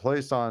staff and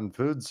placed on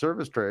food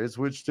service trays,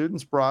 which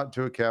students brought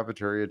to a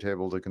cafeteria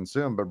table to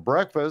consume. But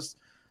breakfast,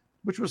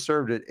 which was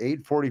served at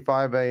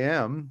 8:45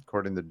 a.m.,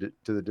 according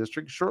to the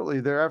district, shortly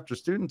thereafter,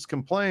 students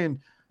complained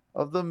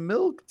of the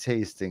milk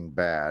tasting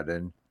bad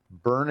and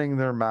burning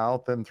their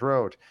mouth and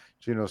throat.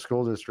 Juneau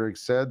School District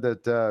said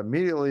that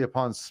immediately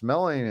upon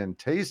smelling and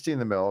tasting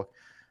the milk,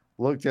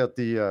 looked at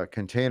the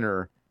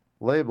container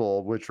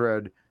label, which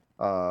read,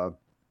 it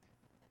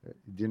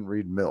didn't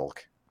read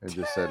milk. It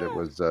just said it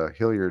was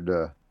Hilliard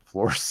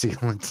floor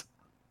sealant.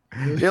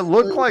 It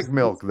looked like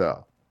milk,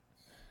 though.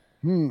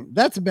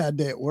 That's a bad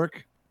day at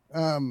work.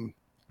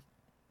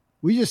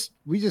 We just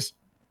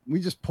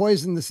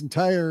poisoned this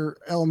entire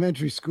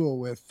elementary school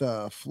with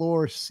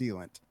floor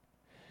sealant.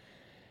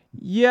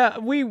 Yeah,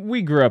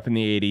 we grew up in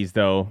the 80s,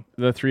 though.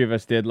 The three of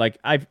us did. Like,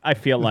 I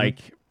feel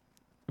like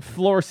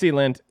floor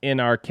sealant in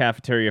our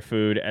cafeteria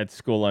food at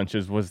school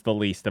lunches was the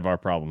least of our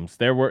problems.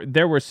 There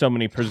were so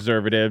many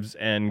preservatives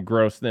and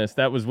grossness.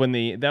 That was when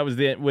the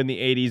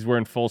 80s were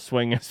in full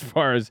swing as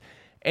far as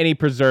any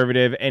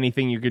preservative,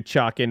 anything you could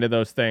chalk into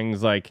those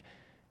things. Like,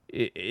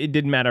 it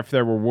didn't matter if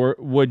there were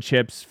wood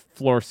chips,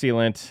 floor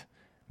sealant,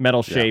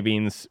 metal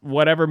shavings,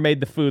 whatever made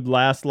the food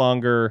last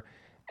longer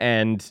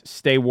and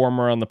stay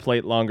warmer on the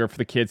plate longer for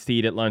the kids to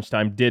eat at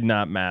lunchtime did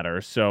not matter.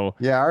 So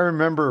yeah, I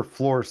remember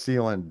floor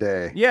sealant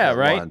day. Yeah,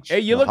 right. Lunch, Hey,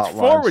 you looked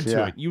forward to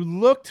yeah. it. You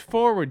looked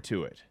forward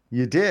to it.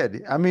 You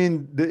did. I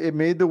mean, it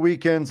made the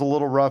weekends a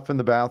little rough in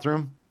the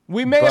bathroom.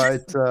 We may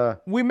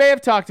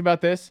have talked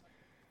about this.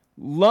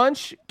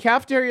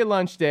 Cafeteria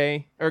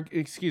lunchtime.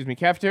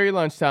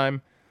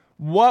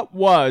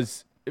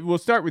 We'll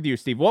start with you,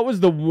 Steve. What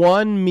was the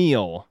one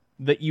meal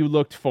that you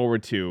looked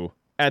forward to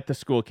at the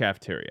school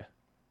cafeteria?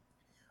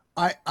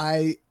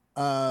 I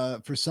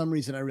for some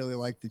reason I really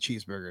like the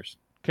cheeseburgers.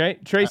 Okay,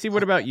 Tracy,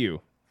 what about you?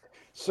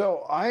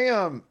 So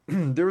I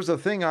there was a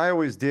thing I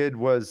always did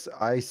was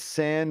I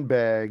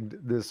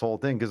sandbagged this whole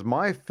thing because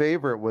my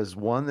favorite was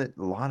one that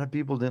a lot of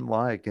people didn't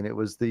like, and it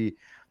was the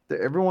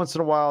every once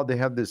in a while they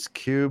have this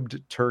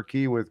cubed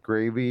turkey with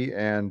gravy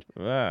and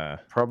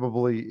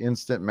probably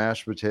instant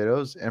mashed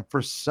potatoes, and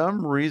for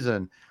some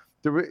reason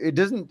it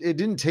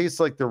didn't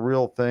taste like the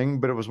real thing,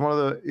 but it was one of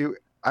the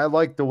I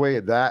liked the way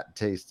that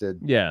tasted.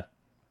 Yeah.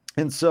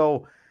 And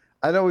so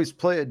I'd always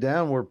play it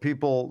down where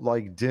people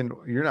like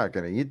you're not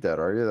going to eat that,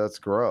 are you? That's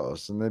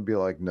gross. And they'd be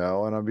like,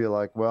 no. And I'd be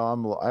like,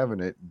 well, I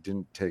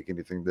didn't take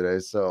anything today,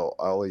 so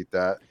I'll eat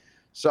that.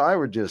 So I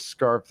would just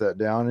scarf that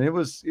down. And it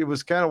was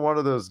kind of one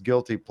of those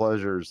guilty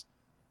pleasures,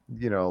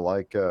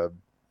 like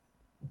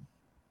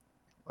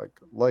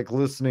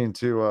listening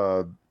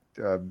to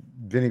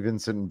Vinnie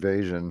Vincent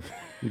Invasion.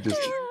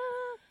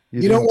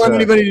 You don't want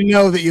anybody to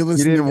know that you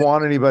listen. You didn't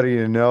want anybody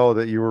to know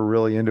that you were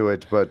really into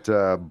it, but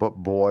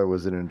boy,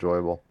 was it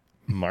enjoyable.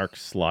 Mark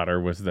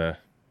Slaughter was the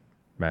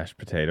mashed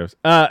potatoes.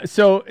 I'm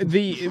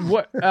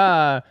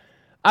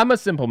a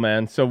simple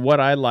man, so what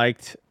I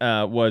liked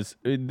was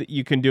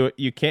you can do it.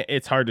 You can't.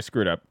 It's hard to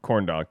screw it up.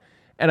 Corn dog,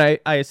 and I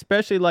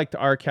especially liked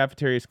our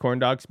cafeteria's corn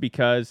dogs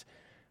because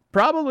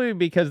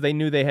they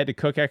knew they had to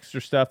cook extra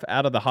stuff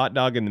out of the hot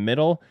dog in the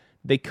middle.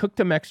 They cooked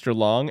them extra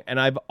long, and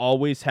I've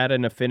always had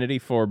an affinity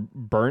for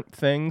burnt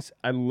things.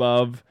 I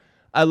love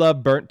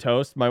burnt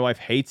toast. My wife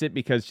hates it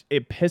because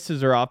it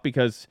pisses her off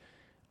because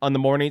on the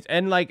mornings,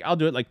 and like I'll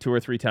do it like 2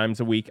 or 3 times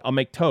a week, I'll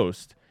make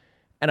toast,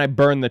 and I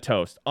burn the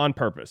toast on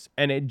purpose,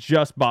 and it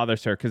just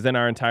bothers her because then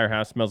our entire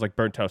house smells like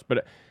burnt toast.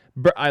 But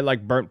I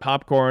like burnt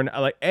popcorn. I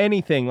like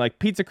anything like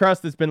pizza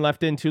crust that's been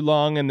left in too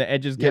long and the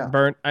edges get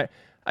burnt. I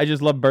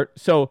just love burnt.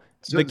 So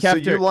the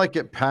cafeteria, so you like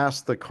it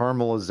past the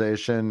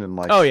caramelization and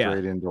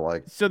straight into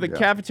like. So the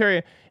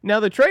cafeteria. Now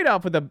the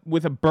trade-off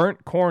with a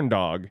burnt corn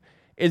dog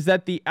is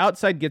that the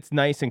outside gets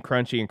nice and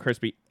crunchy and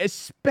crispy.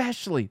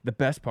 Especially the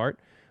best part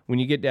when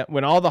you get down,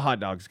 when all the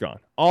hot dog's gone,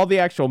 all the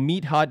actual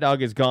meat hot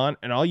dog is gone,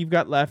 and all you've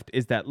got left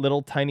is that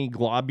little tiny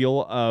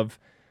globule of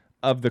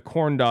the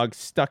corn dog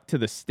stuck to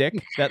the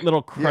stick, that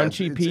little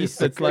crunchy piece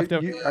that's left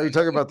over. Are you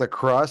talking about the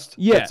crust?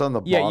 Yeah, that's on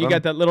the bottom? Yeah, you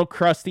got that little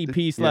crusty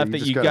piece left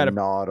that you got to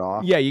gnaw it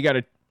off. Yeah, you got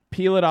to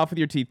peel it off with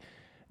your teeth.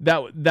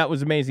 That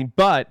was amazing,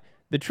 but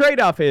the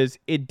trade-off is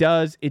it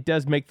does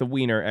make the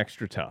wiener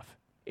extra tough.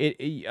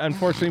 It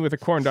unfortunately with a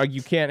corn dog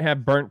you can't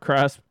have burnt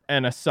crust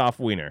and a soft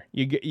wiener.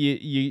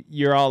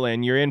 You're all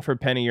in. You're in for a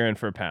penny. You're in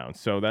for a pound.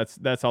 So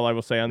that's all I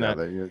will say on that.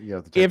 You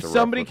have to take if the rough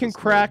somebody with can the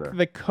smooth crack there.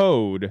 the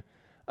code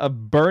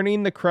of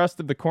burning the crust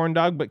of the corn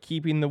dog but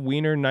keeping the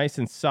wiener nice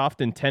and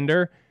soft and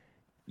tender,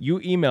 you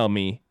email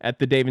me at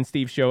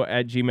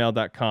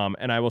thedaveandsteveshow@gmail.com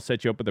and I will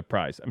set you up with a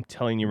prize. I'm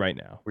telling you right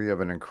now. We have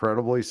an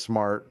incredibly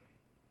smart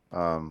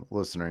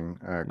listening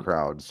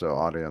crowd, so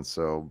audience.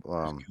 So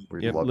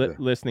we'd love to.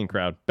 Listening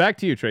crowd. Back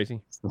to you,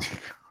 Tracy.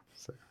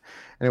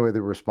 Anyway,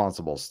 the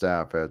responsible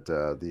staff at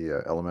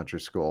the elementary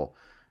school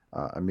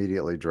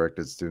immediately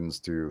directed students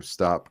to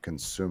stop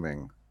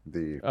consuming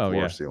the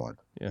floor sealant.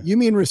 Yeah. You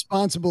mean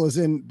responsible as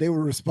in they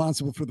were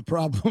responsible for the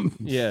problem?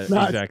 Yeah,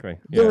 Not, exactly.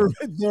 Yeah.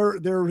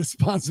 They're a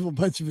responsible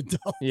bunch of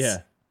adults.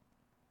 Yeah.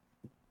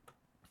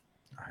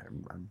 I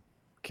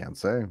can't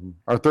say.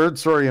 Our third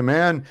story, a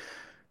man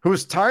who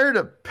is tired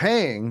of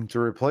paying to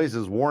replace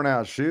his worn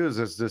out shoes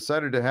has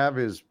decided to have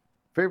his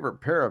favorite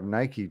pair of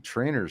Nike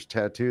trainers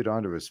tattooed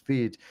onto his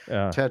feet.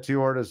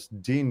 Tattoo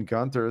artist Dean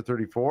Gunther,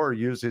 34,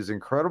 used his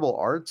incredible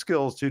art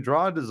skills to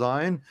draw a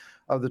design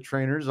of the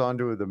trainers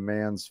onto the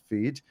man's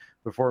feet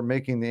before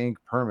making the ink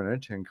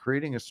permanent and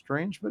creating a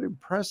strange but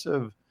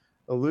impressive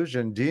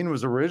illusion. Dean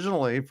was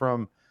originally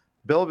from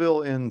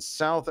Belleville in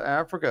South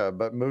Africa,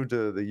 but moved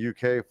to the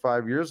UK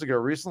 5 years ago.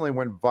 Recently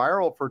went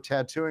viral for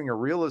tattooing a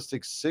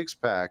realistic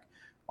six-pack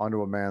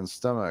onto a man's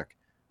stomach.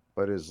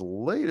 But his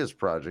latest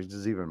project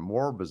is even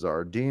more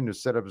bizarre. Dean, who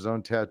set up his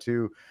own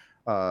tattoo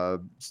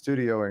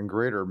studio in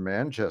Greater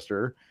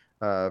Manchester,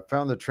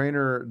 found the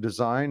trainer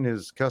design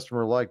his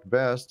customer liked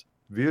best,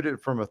 viewed it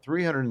from a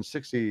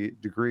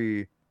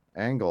 360-degree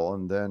angle,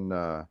 and then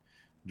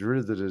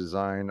drew the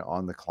design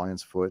on the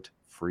client's foot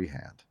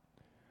freehand.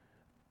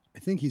 I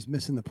think he's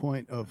missing the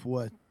point of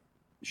what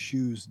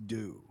shoes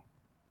do.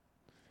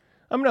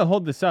 I'm going to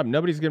hold this up.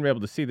 Nobody's going to be able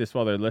to see this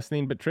while they're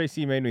listening, but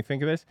Tracy made me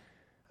think of this.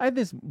 I had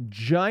this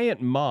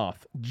giant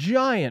moth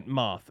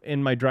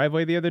in my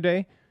driveway the other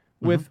day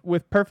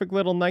with perfect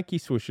little Nike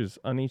swooshes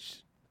on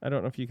each. I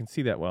don't know if you can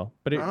see that well,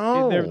 but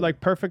they're like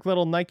perfect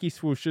little Nike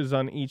swooshes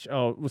on each.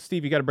 Oh, well,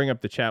 Steve, you got to bring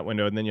up the chat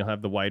window, and then you'll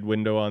have the wide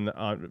window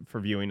on for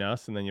viewing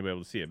us, and then you'll be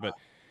able to see it. But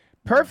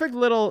perfect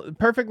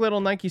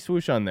little Nike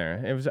swoosh on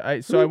there. It was.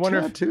 I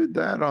wonder tattooed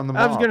that on the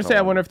moth. I was going to say,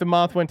 I wonder if the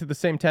moth went to the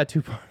same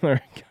tattoo parlor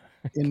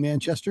in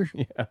Manchester.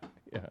 Yeah.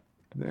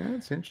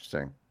 That's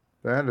interesting.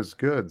 That is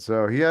good.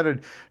 So he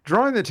added,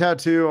 drawing the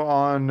tattoo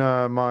on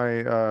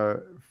my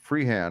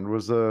freehand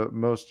was the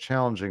most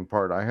challenging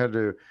part. I had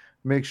to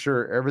make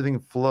sure everything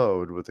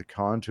flowed with the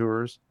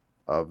contours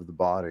of the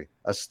body.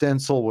 A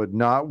stencil would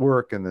not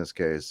work in this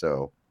case,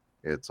 so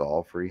it's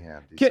all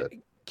freehand.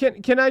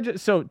 Can I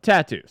just, so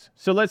tattoos.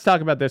 So let's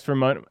talk about this for a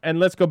moment, and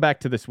let's go back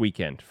to this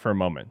weekend for a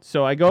moment.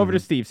 So I go over to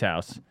Steve's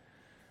house.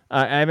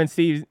 I haven't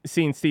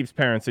seen Steve's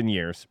parents in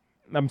years.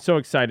 I'm so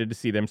excited to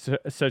see them.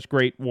 Such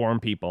great, warm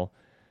people.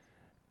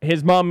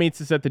 His mom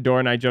meets us at the door,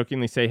 and I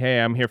jokingly say,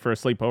 "Hey, I'm here for a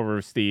sleepover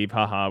with Steve.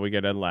 Haha, we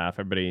get a laugh,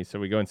 everybody." So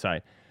we go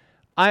inside.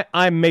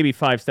 I'm maybe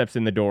 5 steps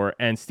in the door,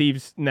 and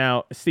Steve's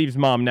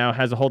mom now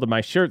has a hold of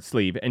my shirt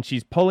sleeve, and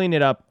she's pulling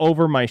it up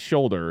over my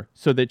shoulder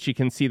so that she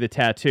can see the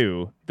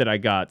tattoo that I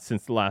got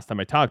since the last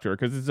time I talked to her.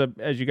 Because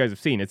as you guys have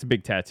seen, it's a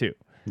big tattoo.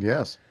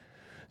 Yes.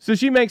 So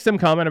she makes some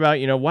comment about,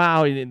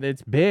 wow,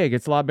 it's big.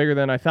 It's a lot bigger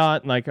than I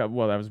thought. And like,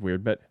 well, that was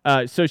weird. But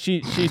so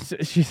she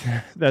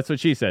that's what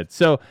she said.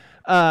 So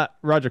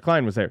Roger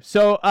Klein was there.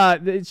 So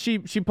she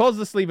pulls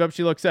the sleeve up.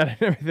 She looks at it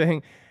and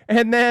everything.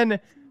 And then,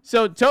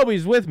 so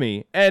Toby's with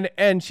me.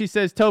 And she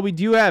says, "Toby,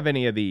 do you have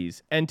any of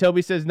these?" And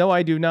Toby says, "No,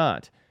 I do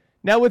not."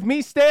 Now, with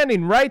me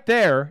standing right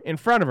there in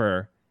front of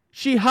her,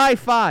 she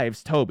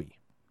high-fives Toby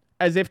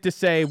as if to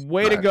say,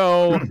 way to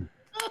go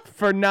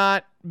for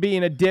not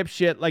being a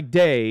dipshit like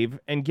Dave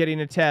and getting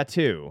a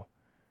tattoo.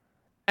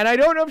 And I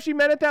don't know if she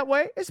meant it that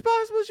way. It's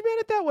possible she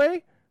meant it that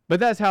way, but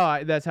that's how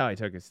I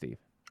took it, Steve.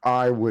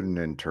 I wouldn't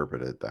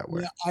interpret it that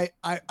way.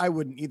 Yeah, I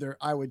wouldn't either.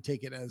 I would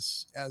take it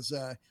as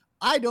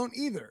I don't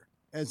either.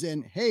 As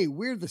in, hey,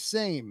 we're the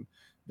same.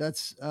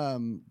 That's how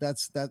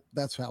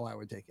I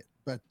would take it.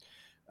 But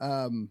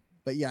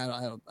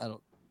yeah,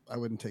 I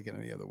wouldn't take it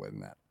any other way than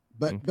that.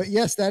 But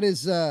yes, that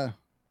is that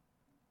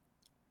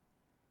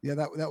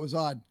was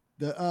odd.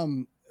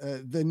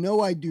 The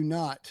no, I do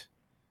not.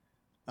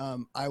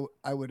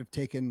 I would have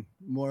taken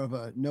more of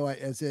a no,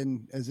 as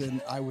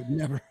in I would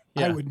never.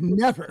 Yeah. I would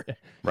never.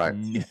 Right.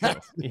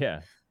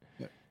 Yeah.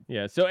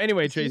 So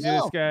anyway, Tracy,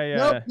 no, this guy.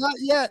 Nope, not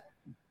yet.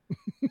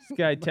 This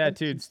guy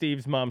tattooed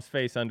Steve's mom's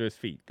face under his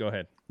feet. Go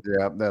ahead.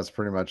 Yeah, that's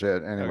pretty much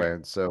it. Anyway,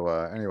 Okay.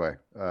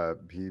 So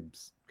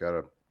he's got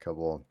a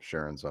couple of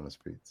Sharons on his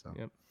feet. So.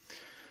 Yep.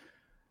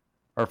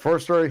 Our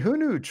fourth story, who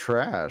knew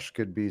trash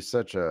could be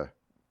such a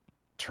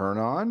turn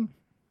on?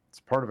 It's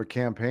part of a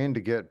campaign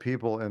to get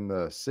people in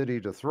the city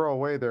to throw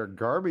away their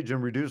garbage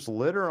and reduce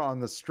litter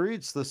on the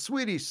streets. The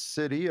Swedish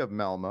city of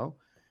Malmo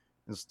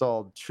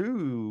installed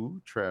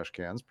 2 trash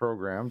cans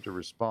programmed to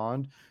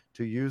respond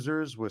to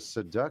users with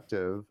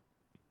seductive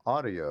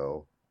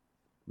audio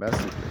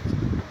messages.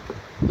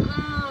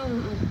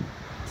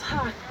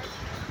 Tack.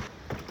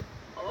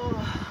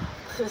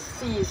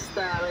 Precis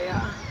där,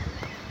 ja.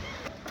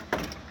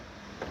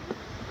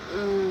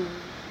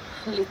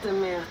 Lite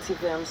mer till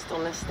vänster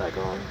nästa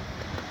gång.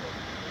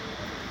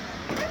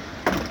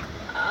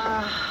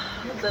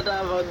 Det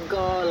där var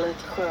galet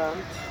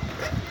skönt.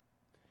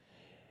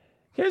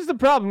 Here's the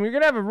problem. You're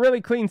going to have a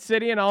really clean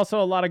city and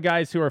also a lot of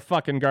guys who are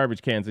fucking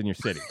garbage cans in your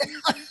city.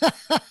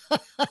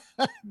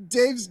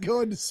 Dave's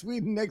going to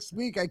Sweden next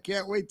week. I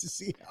can't wait to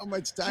see how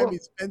much time he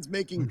spends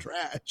making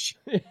trash.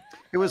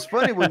 It was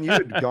funny when you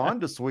had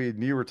gone to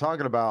Sweden, you were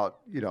talking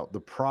about,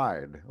 the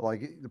pride,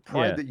 like the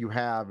pride that you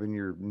have in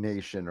your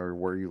nation or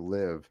where you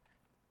live.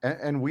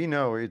 And we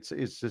know it's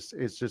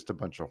just a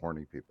bunch of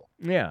horny people.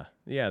 Yeah,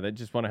 that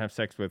just want to have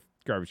sex with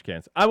garbage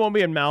cans. I won't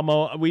be in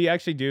Malmo. We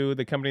actually do.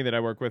 The company that I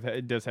work with,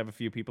 it does have a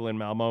few people in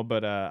Malmo,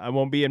 but I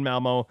won't be in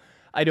Malmo.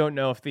 I don't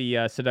know if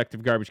the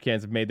seductive garbage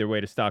cans have made their way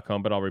to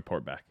Stockholm, but I'll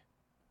report back.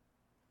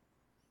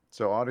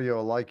 So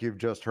audio like you've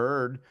just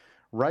heard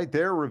right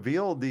there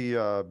revealed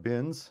the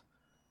bins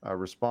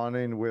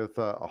responding with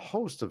a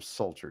host of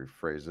sultry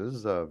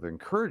phrases of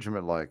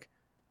encouragement like,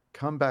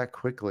 come back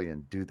quickly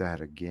and do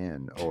that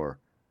again, or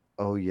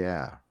oh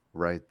yeah,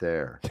 right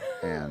there.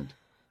 And,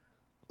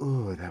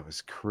 ooh, that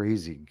was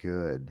crazy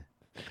good.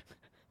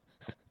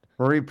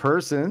 Marie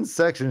Person,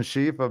 section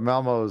chief of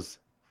Malmo's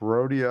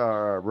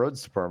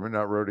roads department,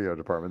 not rodeo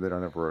department. They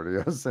don't have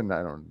rodeos, and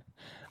I don't.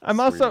 I'm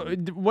also,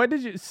 what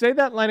did you say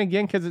that line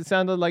again? Because it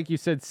sounded like you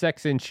said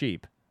sex and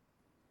sheep.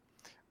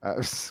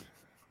 I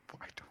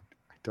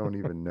don't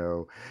even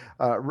know.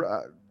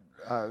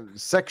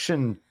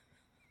 Section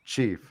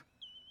chief.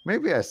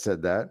 Maybe I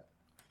said that.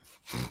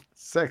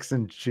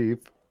 Section chief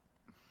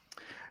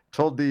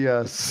told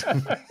the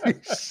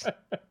Swedish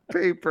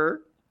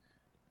paper.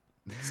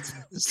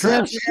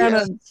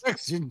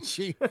 Section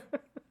chief.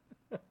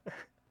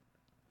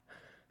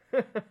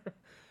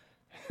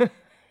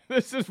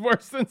 This is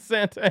worse than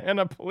Santa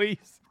Ana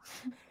police.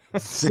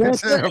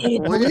 Santa Ana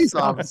police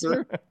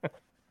officer.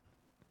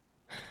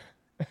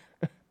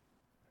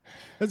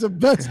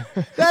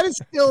 That is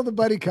still the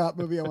buddy cop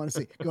movie I want to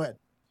see. Go ahead.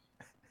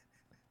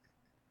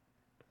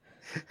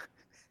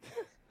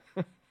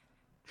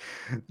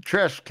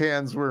 Trash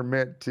cans were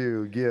meant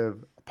to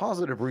give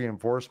positive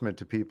reinforcement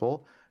to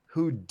people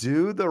who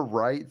do the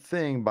right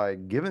thing by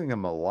giving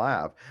them a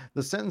laugh.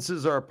 The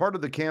sentences are part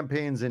of the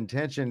campaign's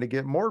intention to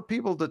get more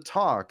people to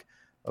talk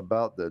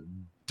about the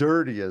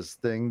dirtiest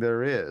thing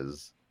there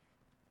is,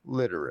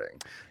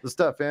 littering. The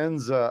stuff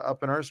ends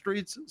up in our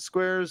streets,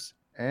 squares,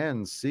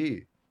 and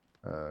sea,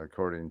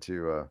 according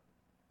to a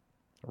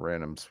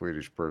random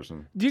Swedish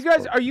person.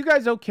 Are you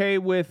guys okay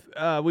with,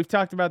 we've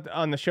talked about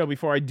on the show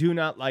before, I do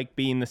not like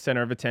being the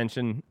center of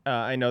attention.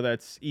 I know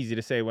that's easy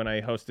to say when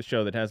I host a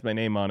show that has my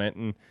name on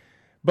it,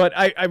 but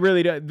I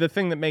really do. The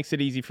thing that makes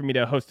it easy for me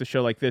to host a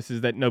show like this is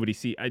that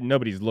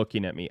nobody's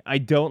looking at me. I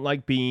don't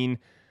like being,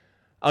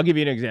 I'll give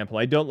you an example.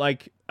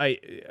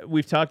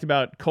 We've talked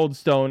about Cold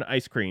Stone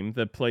Ice Cream,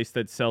 the place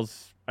that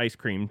sells ice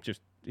cream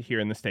just here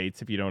in the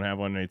States. If you don't have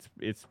one,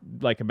 it's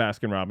like a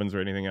Baskin Robbins or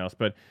anything else.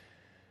 But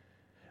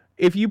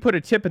if you put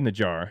a tip in the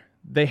jar,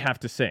 they have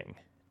to sing.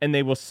 And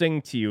they will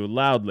sing to you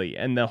loudly.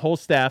 And the whole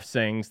staff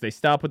sings. They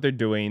stop what they're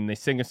doing. They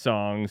sing a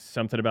song,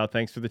 something about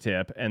thanks for the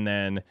tip, and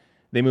then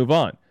they move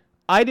on.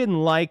 I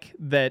didn't like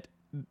that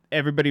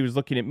everybody was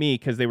looking at me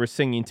because they were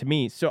singing to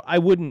me, so I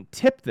wouldn't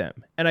tip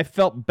them. And I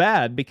felt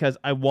bad because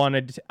I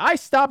wanted to. I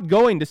stopped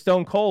going to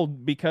Stone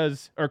Cold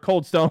or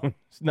Cold Stone.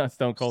 It's not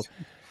Stone Cold.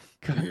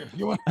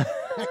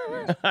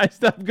 I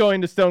stopped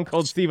going to Stone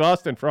Cold Steve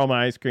Austin for all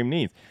my ice cream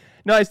needs.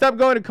 No, I stopped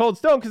going to Cold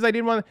Stone because I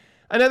didn't want.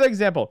 Another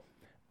example,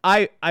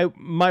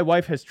 my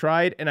wife has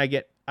tried, and I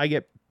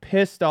get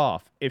pissed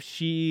off if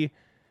she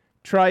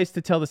tries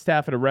to tell the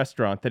staff at a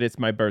restaurant that it's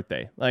my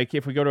birthday. Like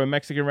if we go to a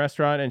Mexican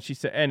restaurant and she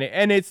said,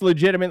 and it's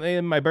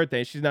legitimately my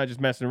birthday, she's not just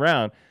messing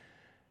around,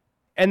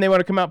 and they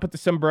want to come out, put the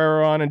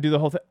sombrero on and do the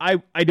whole thing.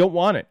 I don't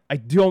want it. I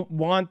don't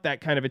want that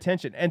kind of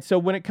attention. And so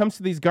when it comes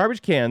to these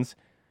garbage cans,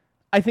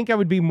 I think I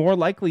would be more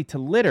likely to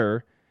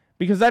litter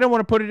because I don't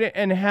want to put it in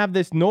and have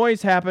this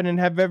noise happen and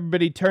have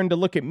everybody turn to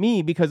look at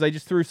me because I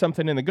just threw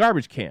something in the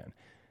garbage can.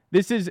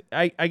 This is,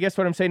 I guess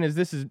what I'm saying is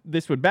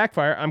this would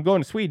backfire. I'm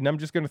going to Sweden. I'm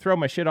just going to throw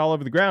my shit all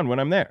over the ground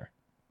when I'm there.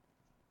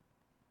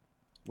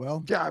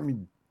 Well, yeah, I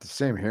mean, the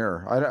same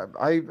here.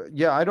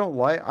 I don't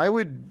like, I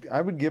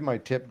would give my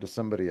tip to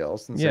somebody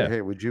else and say,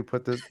 hey, would you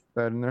put that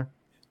in there?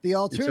 The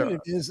alternative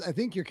is, I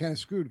think you're kind of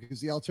screwed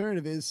because the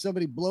alternative is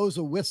somebody blows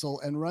a whistle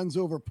and runs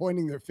over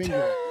pointing their finger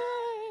at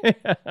you.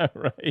 Yeah,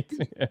 right.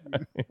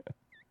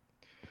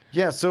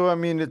 Yeah. So, I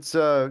mean, it's,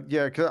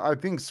 'cause I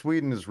think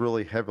Sweden is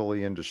really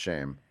heavily into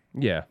shame.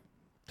 Yeah,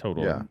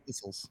 totally. Yeah.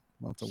 Whistles.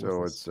 Lots of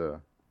So whistles.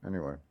 it's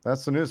anyway.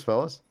 That's the news,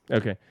 fellas.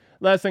 Okay.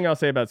 Last thing I'll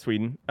say about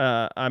Sweden.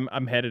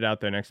 I'm headed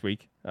out there next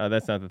week.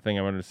 That's not the thing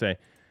I wanted to say.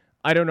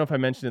 I don't know if I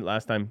mentioned it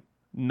last time.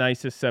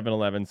 Nicest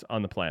 7-Elevens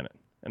on the planet.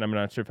 And I'm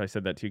not sure if I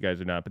said that to you guys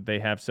or not, but they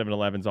have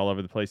 7-Elevens all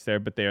over the place there,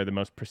 but they are the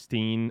most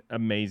pristine,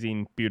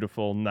 amazing,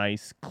 beautiful,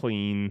 nice,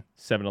 clean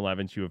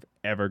 7-Elevens you have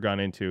ever gone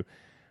into,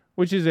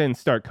 which is in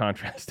stark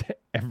contrast to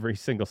every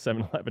single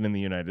 7-Eleven in the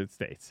United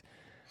States.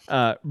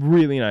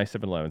 Really nice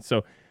 7-Elevens.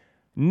 So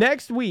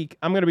next week,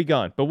 I'm going to be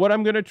gone. But what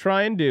I'm going to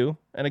try and do,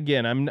 and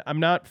again, I'm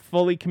not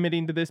fully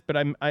committing to this, but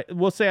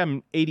we'll say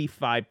I'm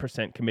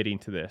 85% committing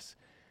to this.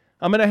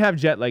 I'm going to have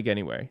jet lag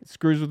anyway. It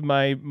screws with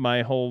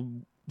my whole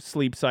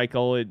sleep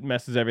cycle. It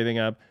messes everything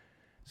up.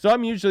 So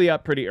I'm usually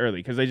up pretty early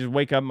because I just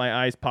wake up, my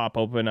eyes pop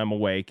open, I'm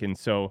awake. And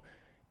so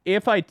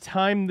if I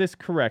time this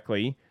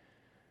correctly,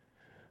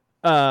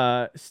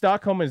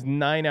 Stockholm is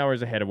 9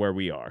 hours ahead of where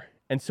we are.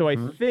 And so I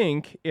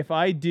think if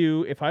I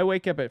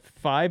wake up at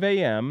 5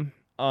 a.m.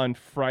 on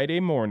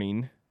Friday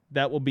morning,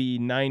 that will be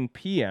 9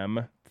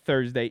 p.m.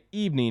 Thursday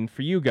evening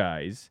for you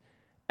guys.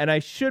 And I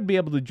should be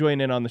able to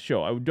join in on the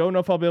show. I don't know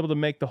if I'll be able to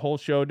make the whole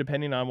show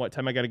depending on what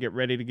time I got to get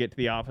ready to get to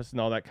the office and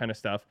all that kind of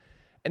stuff.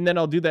 And then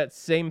I'll do that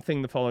same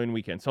thing the following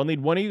weekend. So I'll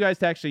need one of you guys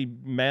to actually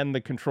man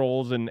the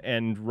controls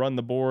and run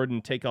the board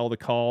and take all the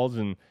calls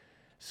and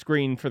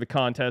screen for the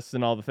contests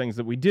and all the things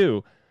that we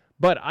do.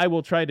 But I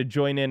will try to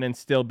join in and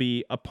still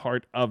be a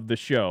part of the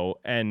show.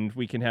 And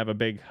we can have a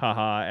big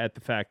haha at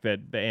the fact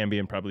that the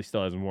Ambien probably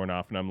still hasn't worn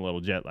off and I'm a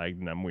little jet lagged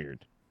and I'm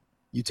weird.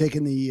 You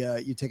taking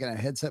a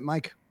headset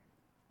mic?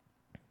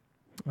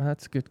 Well,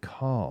 that's a good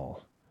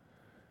call.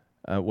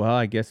 Well,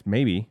 I guess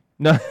maybe.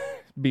 No, it'd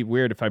be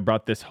weird if I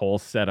brought this whole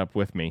setup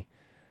with me.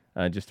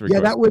 Just to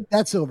record.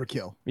 That's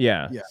overkill.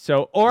 Yeah.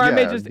 So, or I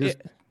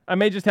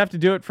may just have to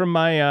do it from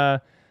my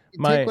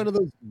take one of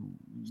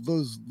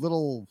those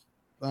little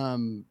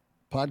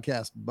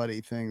podcast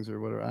buddy things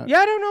or whatever. I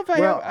don't know if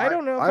I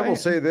don't know. If I will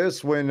say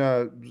this: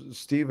 when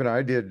Steve and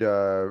I did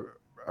a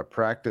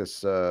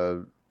practice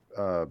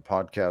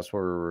podcast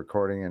where we were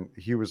recording, and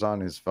he was on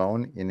his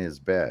phone in his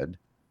bed.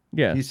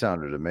 Yeah, he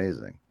sounded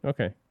amazing.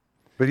 Okay,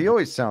 but he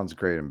always sounds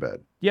great in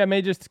bed. Yeah, I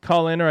may just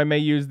call in, or I may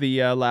use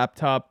the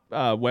laptop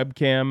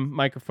webcam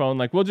microphone.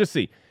 Like, we'll just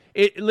see.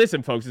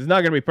 Listen, folks, it's not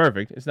going to be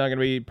perfect. It's not going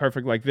to be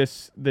perfect like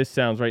this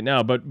sounds right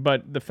now.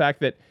 But the fact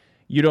that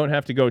you don't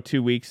have to go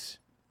 2 weeks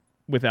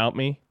without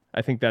me,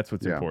 I think that's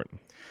what's important.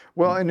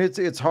 Well, and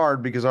it's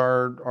hard because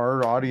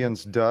our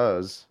audience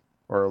does,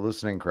 or our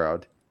listening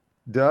crowd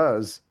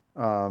does,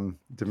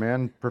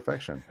 demand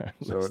perfection.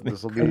 So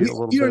this will be a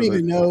little bit. You don't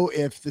even know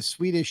if the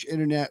Swedish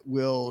internet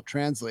will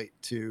translate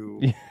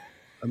to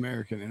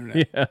American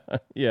internet.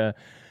 Yeah.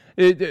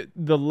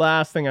 The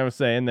last thing I was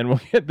saying, then we'll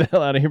get the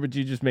hell out of here, but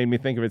you just made me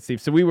think of it, Steve.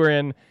 So we were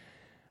in,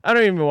 I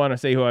don't even want to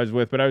say who I was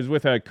with, but I was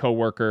with a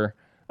coworker.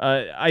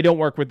 I don't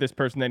work with this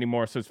person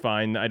anymore, so it's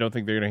fine. I don't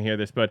think they're going to hear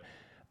this, but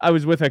I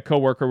was with a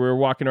coworker. We were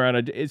walking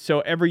around.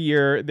 So every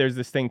year there's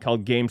this thing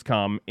called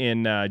Gamescom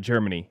in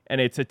Germany, and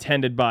it's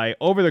attended by,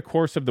 over the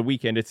course of the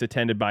weekend, it's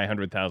attended by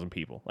 100,000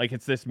 people. Like,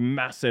 it's this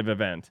massive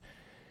event.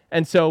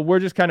 And so we're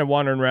just kind of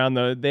wandering around.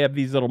 They have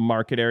these little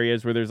market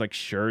areas where there's like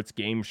shirts,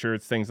 game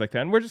shirts, things like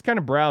that. And we're just kind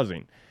of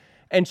browsing.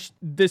 And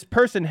this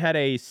person had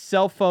a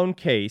cell phone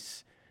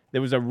case.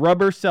 There was a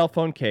rubber cell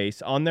phone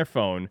case on their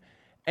phone.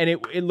 And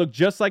it looked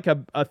just like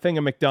a thing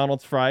of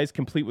McDonald's fries,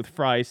 complete with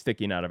fries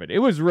sticking out of it. It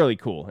was really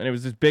cool. And it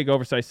was this big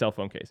oversized cell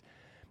phone case.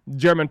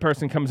 German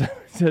person comes up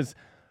and says,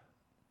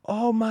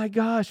 "Oh my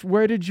gosh,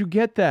 where did you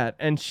get that?"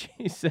 And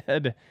she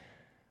said,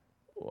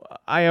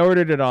 "I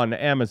ordered it on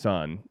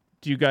Amazon.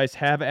 Do you guys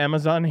have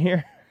Amazon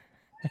here?"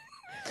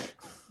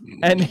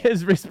 And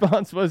his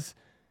response was,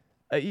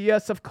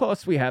 "Yes, of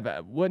course we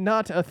have. We're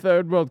not a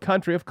third world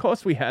country. Of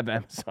course we have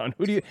Amazon.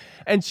 Who do you?"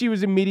 And she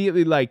was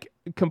immediately like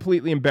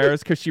completely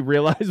embarrassed because she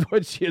realized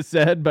what she had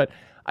said. But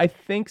I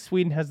think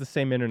Sweden has the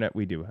same internet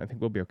we do. I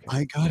think we'll be okay.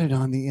 I got it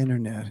on the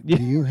internet. Yeah.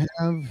 Do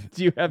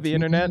you have the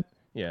internet?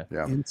 Yeah.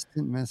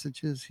 Instant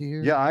messages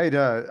here? Yeah,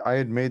 I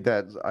had made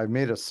that. I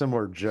made a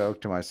similar joke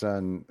to my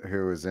son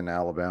who was in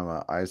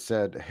Alabama. I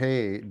said,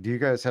 "Hey, do you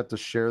guys have to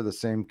share the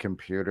same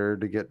computer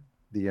to get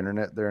the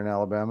internet there in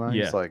Alabama?"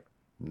 Yeah. He's like,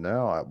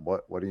 "No,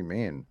 what do you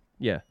mean?"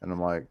 Yeah. And I'm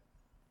like,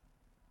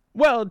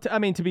 well, I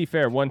mean, to be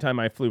fair, one time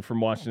I flew from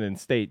Washington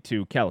State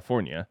to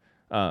California,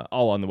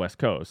 all on the West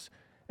Coast.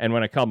 And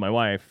when I called my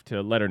wife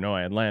to let her know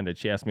I had landed,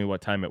 she asked me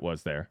what time it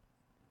was there.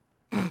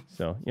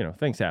 So,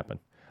 things happen.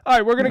 All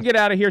right, we're going to get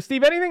out of here.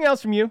 Steve, anything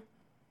else from you?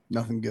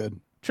 Nothing good.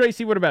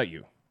 Tracy, what about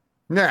you?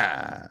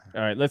 nah.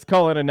 All right, let's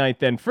call it a night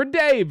then. For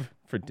Dave.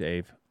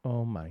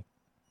 Oh, my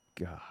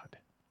God.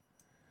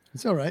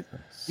 It's all right.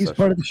 He's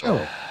part of the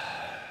show.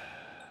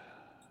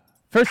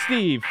 For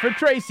Steve, for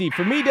Tracy,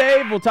 for me,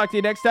 Dave, we'll talk to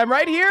you next time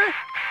right here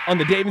on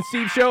the Dave and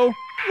Steve Show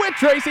with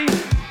Tracy.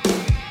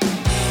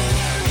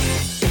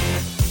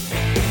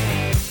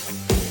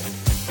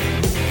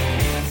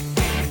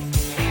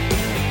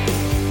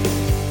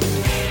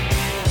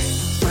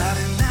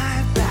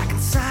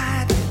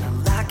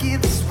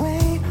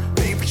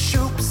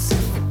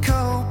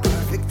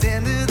 Perfect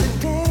end of the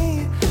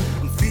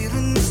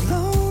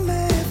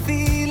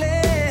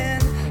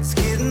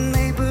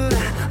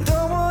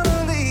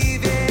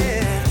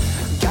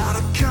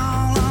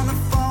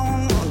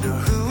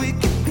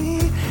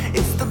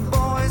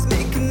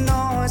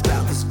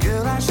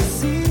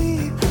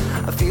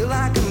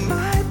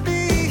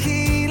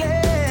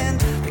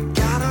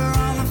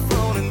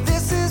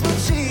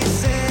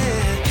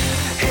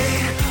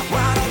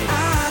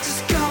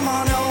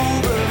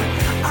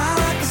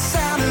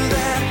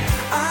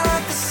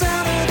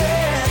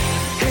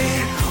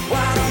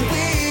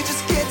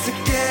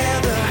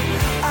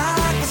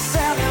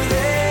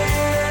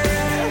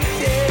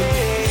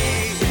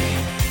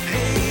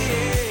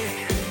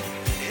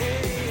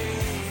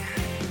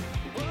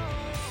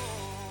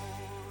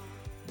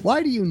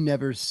Why do you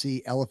never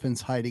see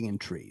elephants hiding in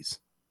trees?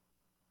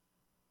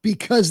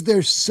 Because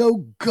they're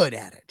so good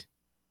at it.